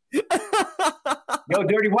now. Yo,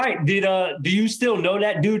 Dirty White, do you still know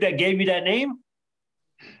that dude that gave me that name?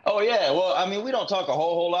 Oh, yeah. Well, I mean, we don't talk a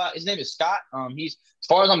whole lot. His name is Scott. He's, as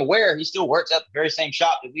far as I'm aware, he still works at the very same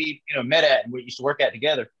shop that we, met at and we used to work at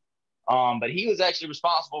together. But he was actually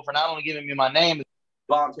responsible for not only giving me my name, but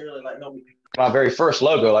voluntarily, like, my very first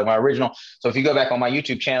logo, like my original. So if you go back on my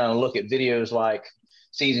YouTube channel and look at videos like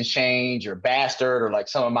Seasons Change or Bastard or like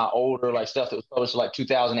some of my older like stuff that was published like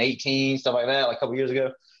 2018, stuff like that, like a couple years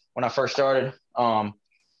ago when I first started.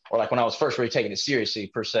 or like when I was first really taking it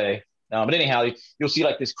seriously per se. But anyhow, you'll see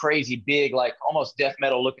like this crazy big, like almost death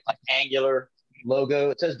metal looking like angular logo.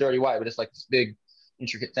 It says Dirty White, but it's like this big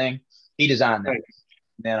intricate thing. He designed that.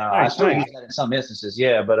 And I still use that in some instances,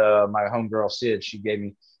 yeah. But my homegirl Sid, she gave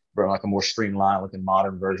me like a more streamlined looking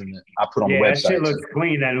modern version that I put on the website. That shit looks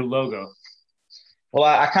clean, that new logo. Well,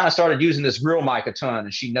 I kind of started using this grill mic a ton,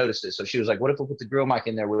 and she noticed it. So she was like, "What if we put the grill mic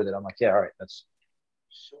in there with it?" I'm like, "Yeah, all right,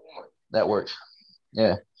 that works."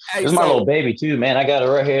 Yeah, hey, this is my little baby too, man. I got her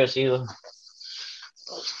right here. See her.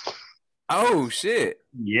 Oh shit!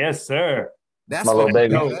 Yes, sir. That's my little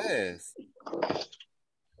baby.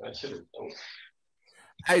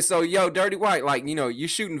 Hey, so yo, Dirty White, like you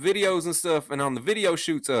shooting videos and stuff, and on the video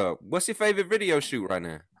shoots, what's your favorite video shoot right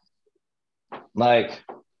now? Like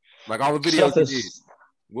all the videos you did.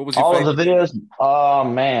 What was your all favorite? Of the videos? Oh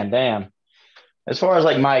man, damn. As far as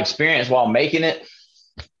like my experience while making it,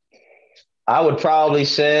 I would probably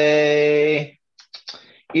say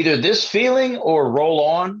either This Feeling or Roll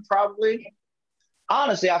On, probably.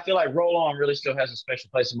 Honestly, I feel like Roll On really still has a special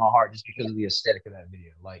place in my heart just because of the aesthetic of that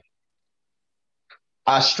video. Like,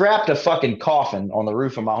 I strapped a fucking coffin on the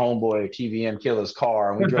roof of my homeboy TVM Killer's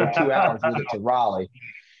car, and we drove 2 hours with it to Raleigh.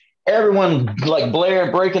 Everyone like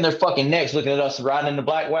blaring, breaking their fucking necks, looking at us riding in the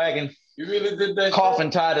black wagon. You really did that?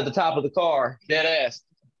 Coffin tied at the top of the car, dead ass.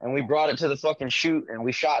 And we brought it to the fucking shoot, and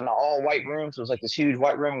we shot in an all white room. So it was like this huge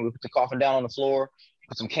white room. And we put the coffin down on the floor,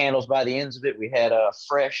 put some candles by the ends of it. We had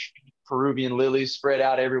fresh Peruvian lilies spread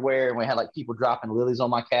out everywhere, and we had like people dropping lilies on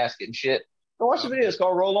my casket and shit. Go watch the video. It's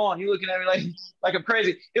called Roll On. You looking at me like I'm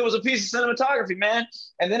crazy. It was a piece of cinematography, man.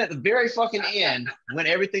 And then at the very fucking end, when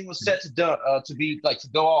everything was set to go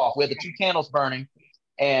off, we had the 2 candles burning.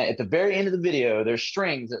 And at the very end of the video, there's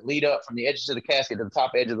strings that lead up from the edges of the casket to the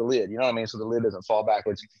top edge of the lid. You know what I mean? So the lid doesn't fall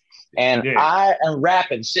backwards. And I am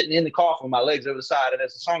rapping, sitting in the coffin with my legs over the side. And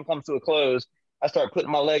as the song comes to a close, I start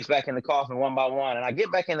putting my legs back in the coffin one by one. And I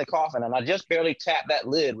get back in the coffin, and I just barely tap that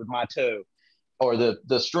lid with my toe or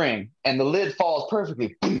the string. And the lid falls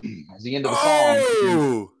perfectly as the end of the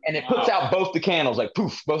song. And it puts out both the candles. Like,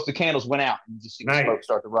 poof, both the candles went out. And you just see the smoke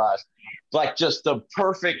start to rise. Like, just the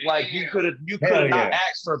perfect, like, you could have not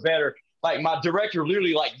asked for better. Like, my director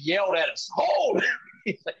literally, like, yelled at us, "Hold!"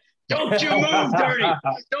 He's like, "Don't you move, Dirty.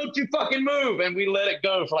 Don't you fucking move." And we let it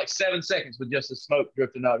go for like 7 seconds with just the smoke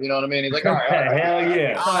drifting up. You know what I mean? He's like, "All right. Hell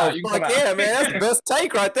yeah." Oh, fuck yeah, man. That's the best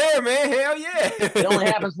take right there, man. Hell yeah. It only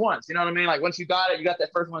happens once. You know what I mean? Like, once you got it, you got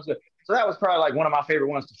that first one. So that was probably like one of my favorite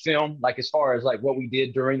ones to film, like as far as like what we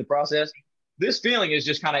did during the process. This Feeling is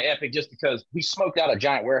just kind of epic just because we smoked out a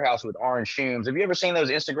giant warehouse with orange fumes. Have you ever seen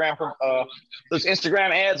those Instagram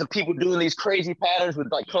ads of people doing these crazy patterns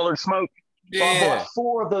with like colored smoke? So I bought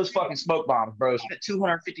 4 of those fucking smoke bombs, bro. Spent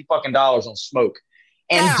 $250 fucking on smoke,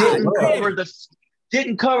 and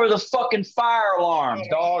didn't cover the fucking fire alarms,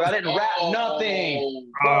 dog. I didn't wrap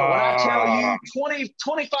nothing. Bro, when I tell you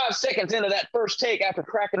 25 seconds into that first take after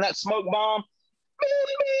cracking that smoke bomb,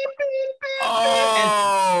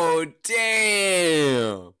 oh,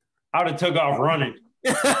 damn. I would have took off running.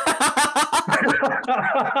 I'd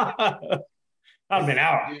have been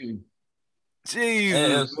out. Dude.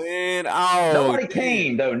 Jesus, man. Oh, nobody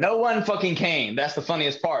came though. No one fucking came. That's the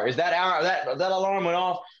funniest part. Is that alarm went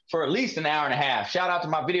off for at least an hour and a half. Shout out to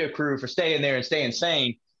my video crew for staying there and staying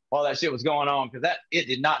sane while that shit was going on, because it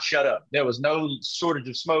did not shut up. There was no shortage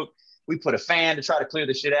of smoke. We put a fan to try to clear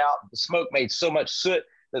the shit out. The smoke made so much soot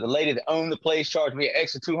that the lady that owned the place charged me an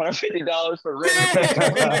extra $250 for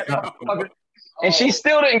renting. And she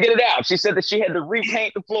still didn't get it out. She said that she had to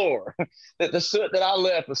repaint the floor, that the soot that I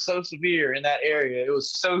left was so severe in that area. It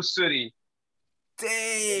was so sooty.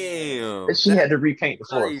 Damn. That she had to repaint the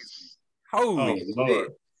floor. Holy shit.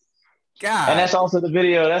 God. And that's also the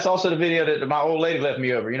video. That's also the video that my old lady left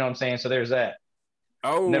me over. You know what I'm saying? So there's that.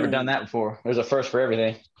 Oh. Never done that before. There's a first for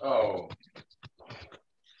everything. Oh,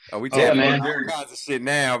 we talking man. all kinds of shit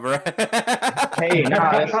now, bro. Hey,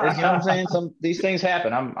 nah, that's, you know what I'm saying? These things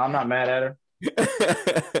happen. I'm not mad at her.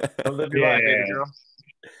 Don't live your life, baby girl.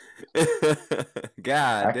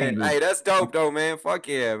 God damn. Hey, that's dope though, man. Fuck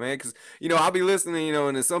yeah, man. Cause I'll be listening,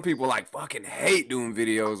 and then some people like fucking hate doing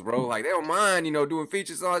videos, bro. Like they don't mind, doing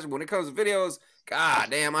features on it. When it comes to videos, god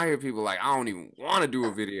damn, I hear people like, I don't even want to do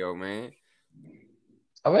a video, man.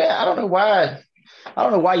 Oh yeah, I don't know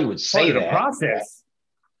why you would say that. Process.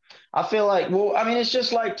 I feel like, well, I mean, it's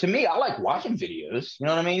just like, to me, I like watching videos. You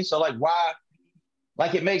know what I mean? So like, why?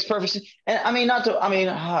 Like, it makes perfect sense. And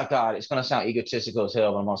oh God, it's going to sound egotistical as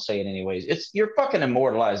hell, but I'm going to say it anyways. You're fucking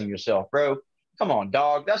immortalizing yourself, bro. Come on,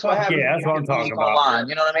 dog. That's what happens. Yeah, that's what I'm talking about. Online.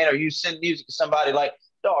 You know what I mean? Or you send music to somebody, like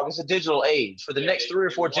dog, it's a digital age. For the next 3 or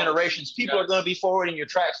 4 generations, people are going to be forwarding your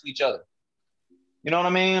tracks to each other. You know what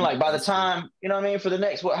I mean? Like by the time, you know what I mean? For the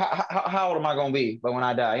next, how old am I going to be? But when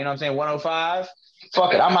I die, you know what I'm saying? 105?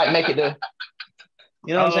 Fuck it. I might make it to,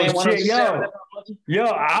 you know what I'm saying? Shit, yo,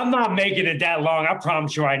 I'm not making it that long. I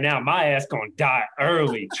promise you right now, my ass gonna die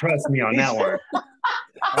early. Trust me on that one.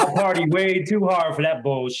 I'll party way too hard for that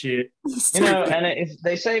bullshit. You know, and if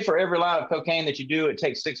they say for every line of cocaine that you do, it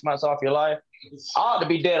takes 6 months off your life. I ought to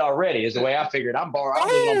be dead already, is the way I figured. I'm living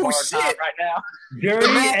on borrowed time right now. Dirty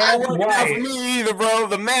ass for white. me either, bro.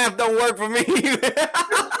 The math don't work for me either.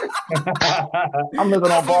 I'm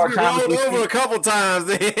living on borrowed time. Rolled over a couple times.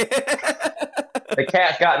 The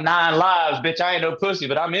cat's got 9 lives, bitch. I ain't no pussy,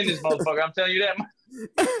 but I'm in this motherfucker. I'm telling you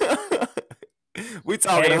that. We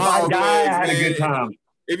talking Hey, hog legs, I had man. a good time.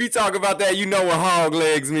 If you talk about that, you know what hog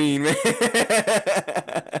legs mean, man.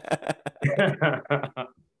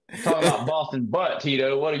 Talking about Boston butt,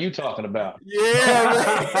 Tito. What are you talking about?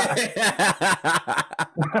 Yeah,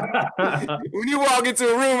 man. When you walk into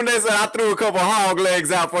a room and they say, I threw a couple hog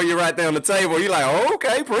legs out for you right there on the table, you're like, oh,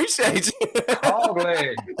 okay, appreciate you. Hog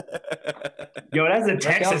leg. Yo, that's a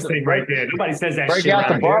Texas thing right there. Nobody says that Break shit out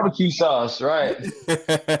the around here. barbecue sauce, right?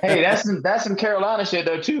 Hey, that's some Carolina shit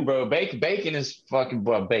though too, bro. Bacon is fucking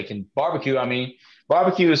bacon. Barbecue, I mean.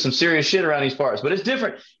 Barbecue is some serious shit around these parts, but it's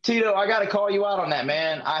different. Tito, I got to call you out on that,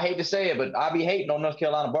 man. I hate to say it, but I be hating on North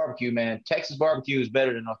Carolina barbecue, man. Texas barbecue is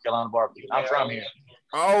better than North Carolina barbecue. I'm from here.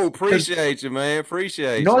 Oh, appreciate you, man.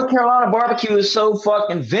 Appreciate you. North Carolina barbecue is so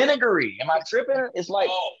fucking vinegary. Am I tripping? It's like,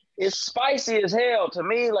 it's spicy as hell to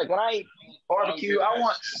me. Like when I eat barbecue, I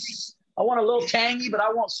want a little tangy, but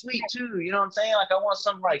I want sweet too. You know what I'm saying? Like I want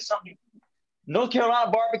something. North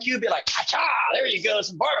Carolina barbecue be like, cha, there you go,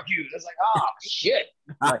 some barbecue. It's like, oh shit.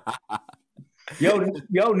 Like,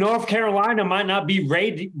 Yo, North Carolina might not be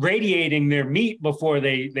radiating their meat before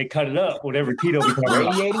they cut it up. Whatever Tito be talking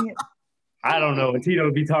about. radiating it? I don't know. Tito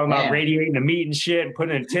would be talking about radiating the meat and shit, and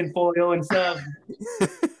putting it in tinfoil and stuff.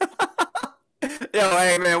 Yo,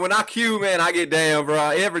 hey, man, when I cue, man, I get down,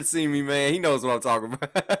 bro. Ever see me, man, he knows what I'm talking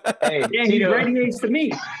about. Hey, Yeah, he radiates the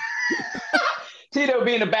meat. Tito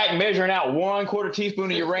be in the back measuring out 1/4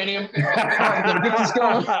 teaspoon of uranium. Gonna get this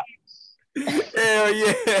going. Hell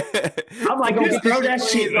yeah. I'm like, just throw that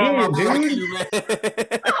shit in, dude.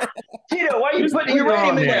 Tito, why you putting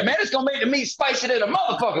uranium in there, man? It's gonna make the meat spicy than a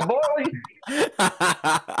motherfucker, boy. It's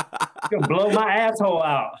gonna blow my asshole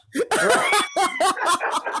out.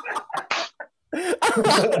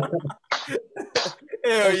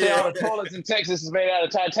 Hell yeah. All the toilets in Texas is made out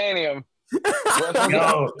of titanium.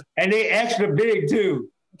 Yo, and they extra big too.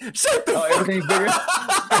 Shut the fuck everything's bigger.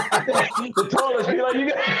 The toilets be like, you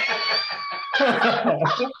got.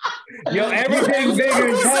 Yo, everything's bigger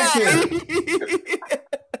in Texas.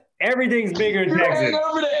 Everything's bigger in Texas. Hang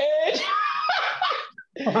over the edge.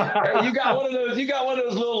 Hey, you got one of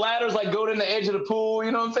those little ladders like go in the edge of the pool.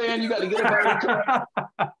 You know what I'm saying? You got to get up.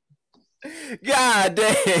 God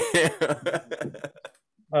damn.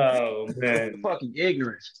 Oh man. Fucking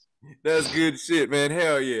ignorance. That's good shit, man.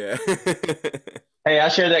 Hell yeah. Hey, I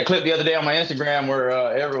shared that clip the other day on my Instagram where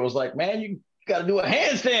Everett was like, man, you got to do a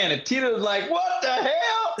handstand. And Tito was like, what the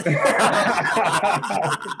hell?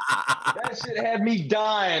 That shit had me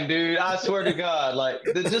dying, dude. I swear to God. Like,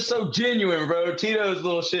 it's just so genuine, bro. Tito's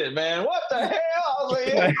little shit, man. What the hell? I was like,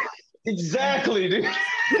 yeah, exactly, dude.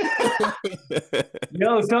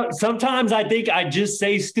 No, sometimes I think I just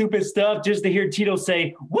say stupid stuff just to hear Tito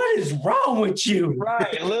say, what is wrong with you?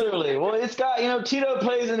 Right, literally. Well, it's got, Tito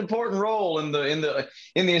plays an important role in the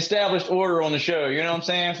established order on the show. You know what I'm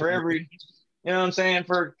saying? For every, you know what I'm saying?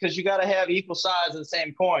 Because you got to have equal sides of the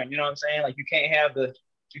same coin. You know what I'm saying? Like you can't have the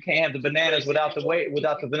bananas without the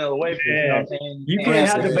vanilla wafer. Yeah. You know what I'm saying? You can't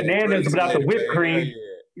have the bananas without the whipped cream.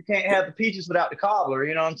 You can't have the peaches without the cobbler.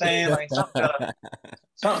 You know what I'm saying? Like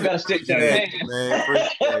something gotta stick to the man.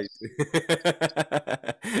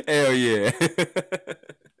 Hell yeah.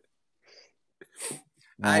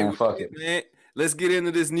 Man, fuck it, man. Let's get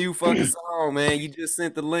into this new fucking song, man. You just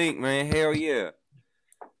sent the link, man. Hell yeah.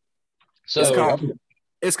 So it's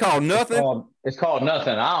called Nothing. It's called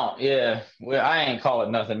Nothing. Well, I ain't call it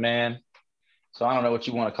nothing, man. So I don't know what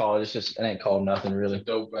you want to call it. It ain't called nothing, really.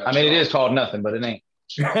 I mean, it is called Nothing, but it ain't.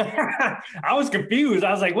 I was confused.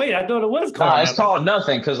 I was like, wait, I thought it was called. It's called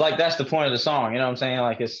Nothing because like that's the point of the song. You know what I'm saying?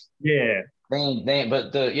 Like it's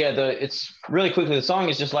it's really quickly. The song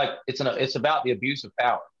is just like it's about the abuse of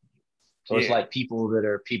power. So it's like people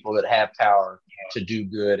that have power to do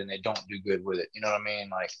good and they don't do good with it. You know what I mean?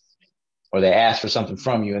 Like, or they ask for something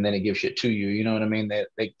from you and then they give shit to you. You know what I mean?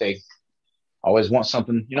 always want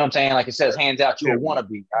something, you know what I'm saying? Like it says, hands out, you a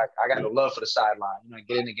wannabe. I got no love for the sideline. You know,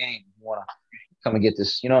 get in the game. You want to come and get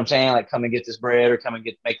this, you know what I'm saying? Like come and get this bread or come and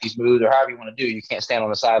make these moves or however you want to do. You can't stand on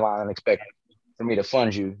the sideline and expect for me to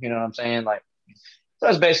fund you. You know what I'm saying? Like, so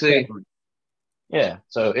that's basically, yeah.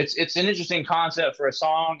 So it's an interesting concept for a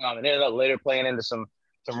song. It ended up later playing into some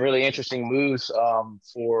really interesting moves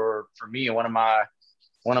for me and one of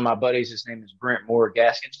my buddies. His name is Brent Moore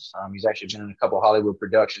Gaskins. He's actually been in a couple of Hollywood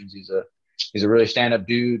productions. He's a really stand-up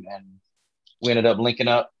dude, and we ended up linking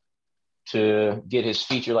up to get his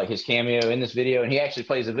feature, like his cameo in this video. And he actually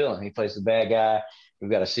plays the villain. He plays the bad guy.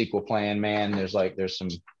 We've got a sequel planned, man. There's some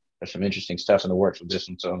interesting stuff in the works with this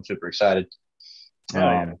one, so I'm super excited.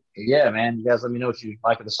 Yeah, man. You guys let me know what you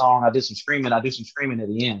like of the song. I do some screaming at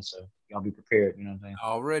the end, so y'all be prepared. You know what I'm saying?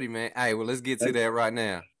 Already, man. Hey, well, let's get to that right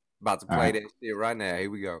now. About to play that shit right now. Here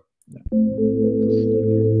we go.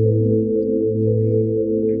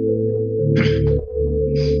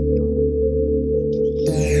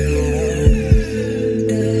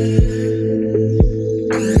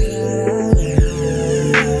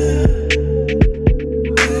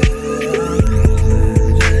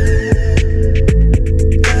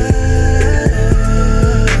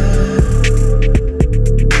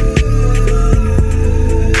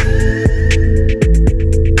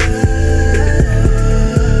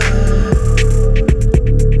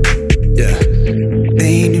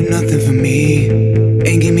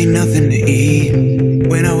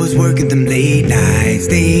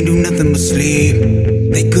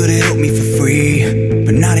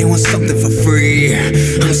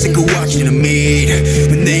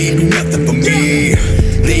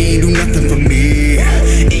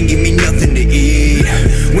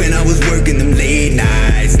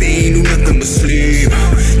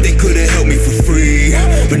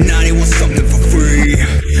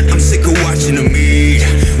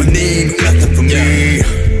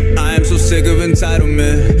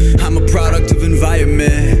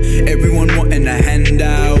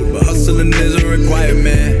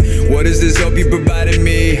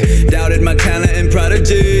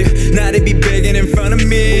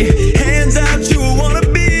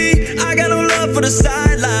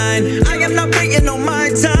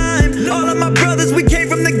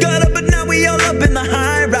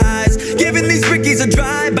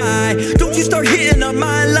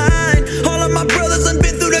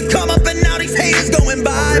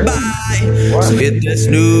 So hit that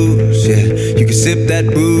snooze, yeah. You can sip that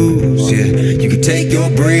booze, yeah. You can take your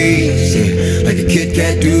breeze, yeah. Like a Kit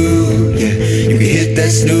Kat do, yeah. You can hit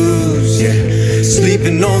that snooze, yeah.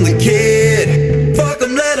 Sleeping on the kid, fuck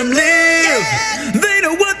them, let them live. They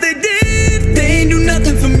know what they did. They ain't do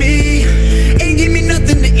nothing for me, ain't give me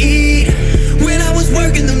nothing to eat. When I was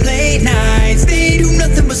working them late nights, they ain't do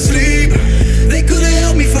nothing but sleep. They could've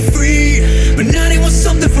helped me for free, but now they want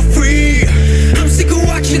something for free. I'm sick of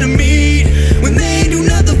watching them eat when they ain't do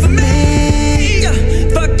nothing for me.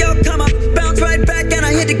 Fuck y'all, come on, bounce right back and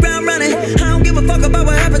I hit the ground running. I don't give a fuck about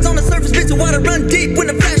what happens on the surface, bitch. The water run deep when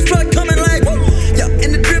the flash flood coming like woo. Yo,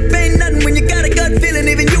 and the drip ain't nothing when you got a gut feeling,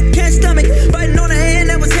 even you can't stomach. Biting on a hand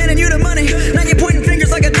that was handing you the money. Now you're pointing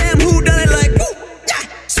fingers like a damn who done it like woo. Yeah.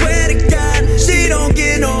 Swear to God, she don't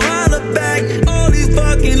get no holler back. All these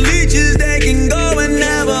fucking leeches, they can go and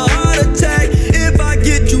have a heart attack. If I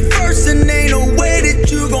get you first, and ain't no way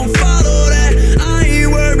that you gon' follow that. I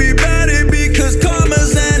ain't worried about it because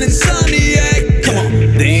karma's an insomniac. Come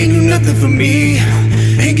on, they ain't do nothing for me,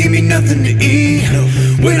 ain't give me nothing to eat.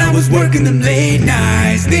 When I was working them late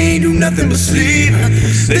nights, they ain't do nothing but sleep.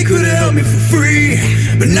 They could've helped me for free,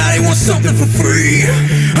 but now they want something for free.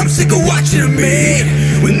 I'm sick of watching them eat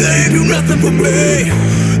when they ain't do nothing for me.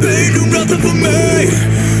 They ain't do nothing for me,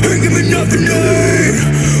 ain't give me nothing to eat.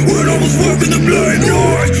 When I was working them late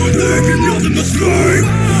nights, they ain't do nothing but sleep.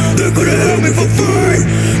 They could've helped me for free,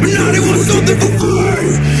 but now they want something for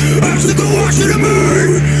free. I'm sick of watching them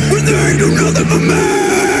eat when they ain't do nothing for me.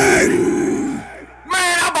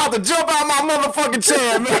 To jump out my motherfucking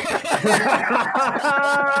chair, man.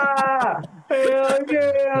 Hell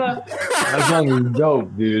yeah. That song is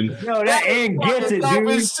dope, dude. Yo, that end gets it,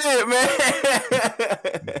 dude. Shit, man.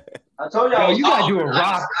 I told y'all. Yo, you gotta do a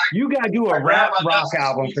rock. You gotta do a rap rock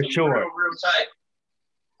album for sure. Real tight.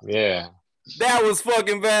 Yeah. That was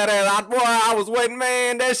fucking badass. I was waiting,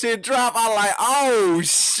 man. That shit dropped. I like, oh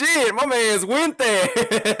shit, my man's went there.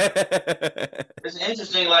 It's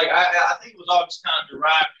interesting. Like I think it was all just kind of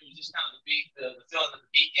derived. It was just kind of the beat, the feeling that the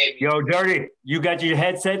beat gave me. Yo, Dirty, you got your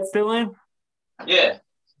headset still in? Yeah.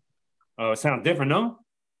 Oh, it sounds different, no?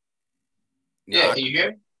 Yeah. Can you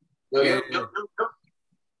hear me? Yeah.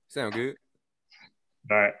 Sound good.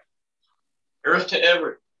 All right. Earth to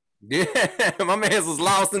Everett. Yeah, my man was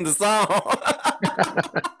lost in the song.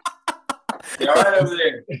 Yeah, right over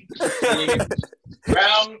there.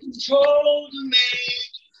 Ground control to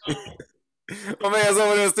me. My man's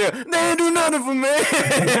over there still. They ain't do nothing for me.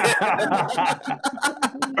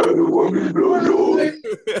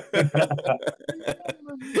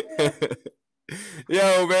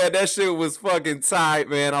 Yo, man, that shit was fucking tight,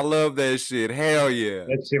 man. I love that shit. Hell yeah.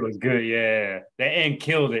 That shit was good, yeah. That end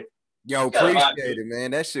killed it. Yo, appreciate it,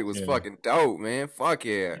 man. That shit was fucking dope, man. Fuck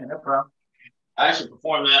yeah. No problem. I actually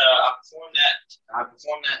performed that. I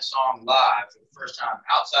performed that song live for the first time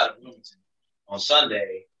outside of Bloomington on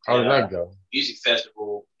Sunday. How did that go? Music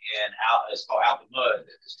festival it's called Out the Mud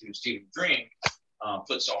that this dude Stephen Dream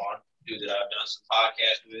puts on. Dude that I've done some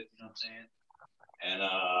podcasts with, you know what I'm saying? And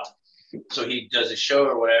so he does a show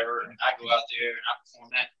or whatever, and I go out there and I perform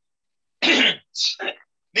that.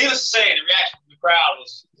 Needless to say, the reaction from the crowd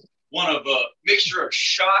was one of a mixture of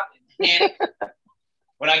shock and panic.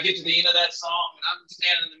 When I get to the end of that song, and I'm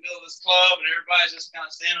standing in the middle of this club, and everybody's just kind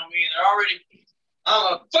of standing on me, and they're already,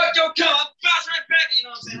 I'm a fuck your cunt, bounce right back, you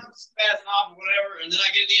know what I'm saying? I'm spazzing off or whatever, and then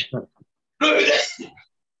I get to the end.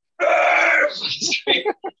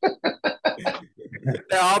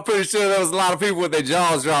 Yeah, I'm pretty sure there was a lot of people with their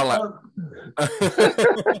jaws dropped like.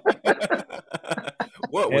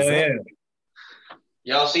 What was that?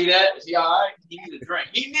 Y'all see that? Is he all right? He needs a drink.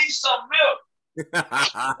 He needs some milk.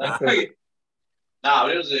 Nah,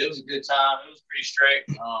 but it was a good time. It was pretty straight.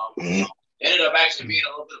 Ended up actually being a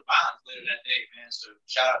little bit of violence later that day, man. So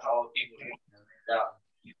shout out to all the people who made out.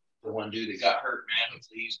 The one dude that got hurt, man.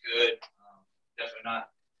 Hopefully he's good. Definitely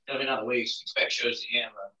not the way you expect shows to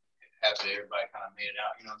end, but happily everybody kind of made it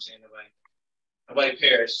out. You know what I'm saying? Nobody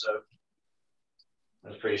perished, so it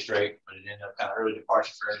was pretty straight. But it ended up kind of early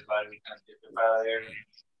departure for everybody. We kind of dipped up out of there.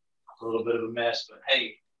 A little bit of a mess, but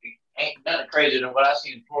hey, ain't nothing crazier than what I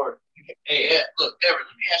seen before. Hey, look, Everett,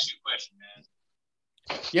 let me ask you a question, man.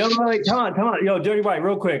 Yo, like, come on. Yo, Dirty White,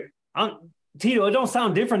 real quick. Tito, it don't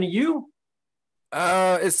sound different to you?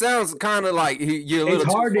 It sounds kind of like you're a little.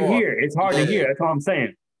 It's hard to hear. It's hard to hear. That's all I'm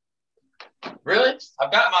saying. Really?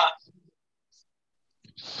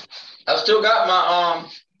 I've still got my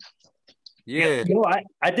Yeah. You know,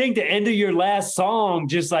 I think the end of your last song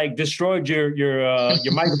just like destroyed your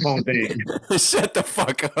microphone thing. Shut the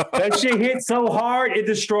fuck up. That shit hit so hard, it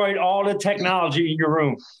destroyed all the technology in your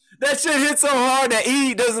room. That shit hit so hard that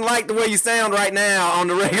E doesn't like the way you sound right now on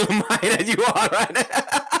the regular mic that you are right now.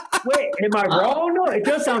 Wait, am I wrong? No, it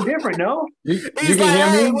does sound different, no? He's like,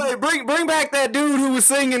 hey, wait, bring back that dude who was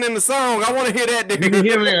singing in the song. I want to hear that dude. You can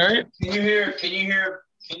hear me, right? Can you hear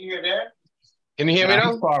Darren? Can you hear me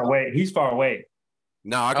now? He's far away.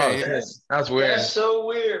 No, I can't hear. That's weird. That's so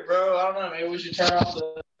weird, bro. I don't know. Maybe we should turn off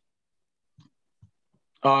the.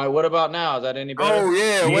 All right, what about now? Is that any better? Oh,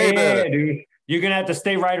 yeah, way better. Dude. You're going to have to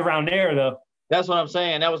stay right around there, though. That's what I'm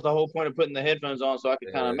saying. That was the whole point of putting the headphones on, so I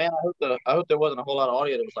could kind of, I hope there wasn't a whole lot of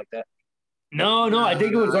audio that was like that. No, I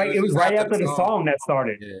think it was right after the song that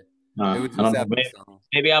started. Yeah. It was just after the song.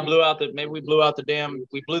 Maybe we blew the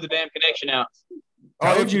damn connection out.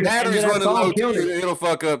 Oh, if your battery's running low too, it'll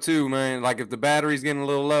fuck up too, man. Like if the battery's getting a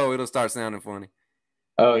little low, it'll start sounding funny.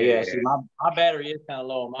 Oh yeah, see, my battery is kind of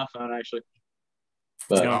low on my phone actually.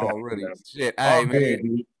 But really? Shit, hey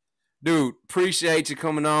man, dude, appreciate you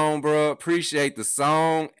coming on, bro. Appreciate the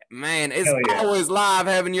song, man. It's always live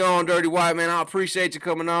having you on, Dirty White, man. I appreciate you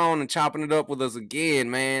coming on and chopping it up with us again,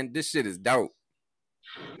 man. This shit is dope.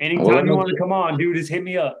 Anytime you want to come on, dude, just hit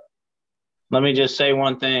me up. Let me just say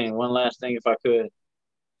one last thing, if I could.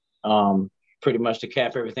 Pretty much to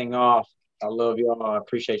cap everything off, I love y'all. I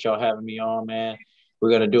appreciate y'all having me on, man.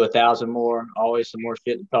 We're gonna do 1,000 more. Always some more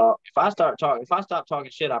shit to talk. If I stop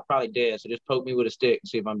talking shit, I'm probably dead. So just poke me with a stick and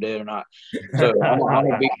see if I'm dead or not. So I'm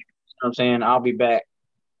gonna be, you know what I'm saying, I'll be back.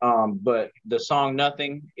 But the song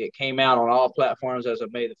Nothing, it came out on all platforms as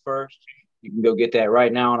of May the 1st. You can go get that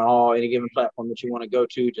right now on any given platform that you want to go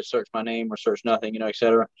to. Just search my name or search Nothing,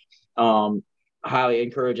 etc. I highly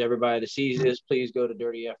encourage everybody to see this. Please go to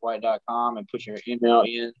dirtyfwhite.com and put your email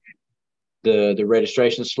in the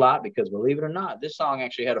registration slot, because believe it or not, this song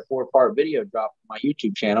actually had a 4-part video drop on my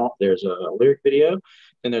YouTube channel. There's a lyric video,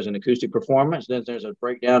 then there's an acoustic performance, then there's a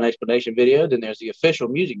breakdown explanation video, then there's the official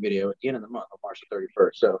music video at the end of the month on March the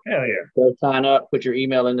 31st. So hell yeah, go sign up, put your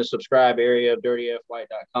email in the subscribe area of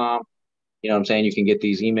dirtyfwhite.com. You know what I'm saying? You can get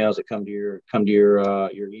these emails that come to your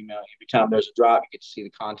email every time there's a drop. You get to see the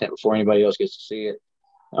content before anybody else gets to see it.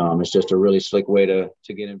 It's just a really slick way to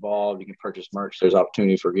get involved. You can purchase merch. There's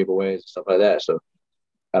opportunity for giveaways and stuff like that. So,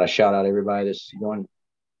 gotta shout out everybody that's going.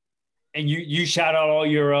 And you shout out all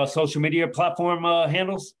your social media platform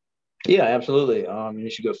handles. Yeah, absolutely. You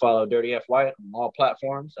should go follow Dirty F White on all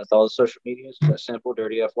platforms. That's all the social medias. It's that simple,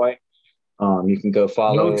 Dirty F White. You can go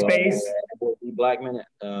follow No space. D Blackman.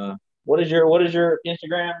 What is your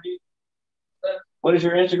Instagram, D? What is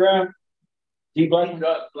your Instagram? D Blackman.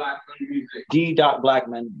 D.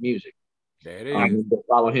 Blackman Music. There it is. You can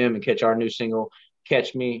follow him and catch our new single,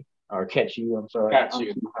 Catch Me, or Catch You. I'm sorry. Catch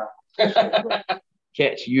You.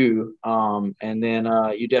 Catch You. And then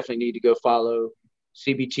you definitely need to go follow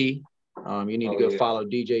CBT. You need to go follow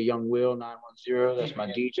DJ Young Will 910. That's my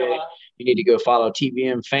DJ. You need to go follow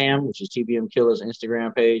TBM Fam, which is TBM Killer's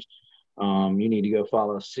Instagram page. You need to go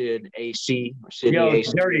follow Sid AC or Sid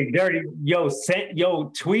AC. Dirty.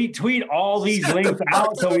 Tweet all these links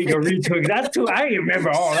out so we can retweet. That's too. I ain't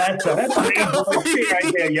remember all that stuff. That's some shit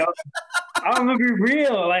right there, yo. I'm gonna be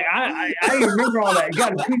real. Like I ain't remember all that. You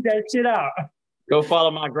gotta tweet that shit out. Go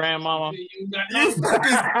follow my grandmama.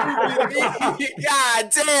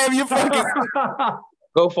 God damn, you fucking.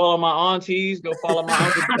 Go follow my aunties. Go follow my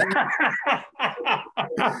uncles.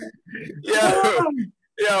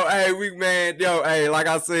 Yo, hey, like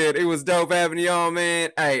I said, it was dope having you on,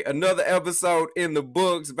 man. Hey, another episode in the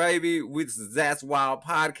books, baby, with the That's Wild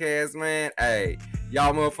podcast, man. Hey,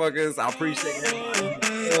 y'all motherfuckers, I appreciate it.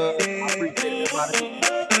 I appreciate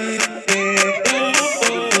everybody.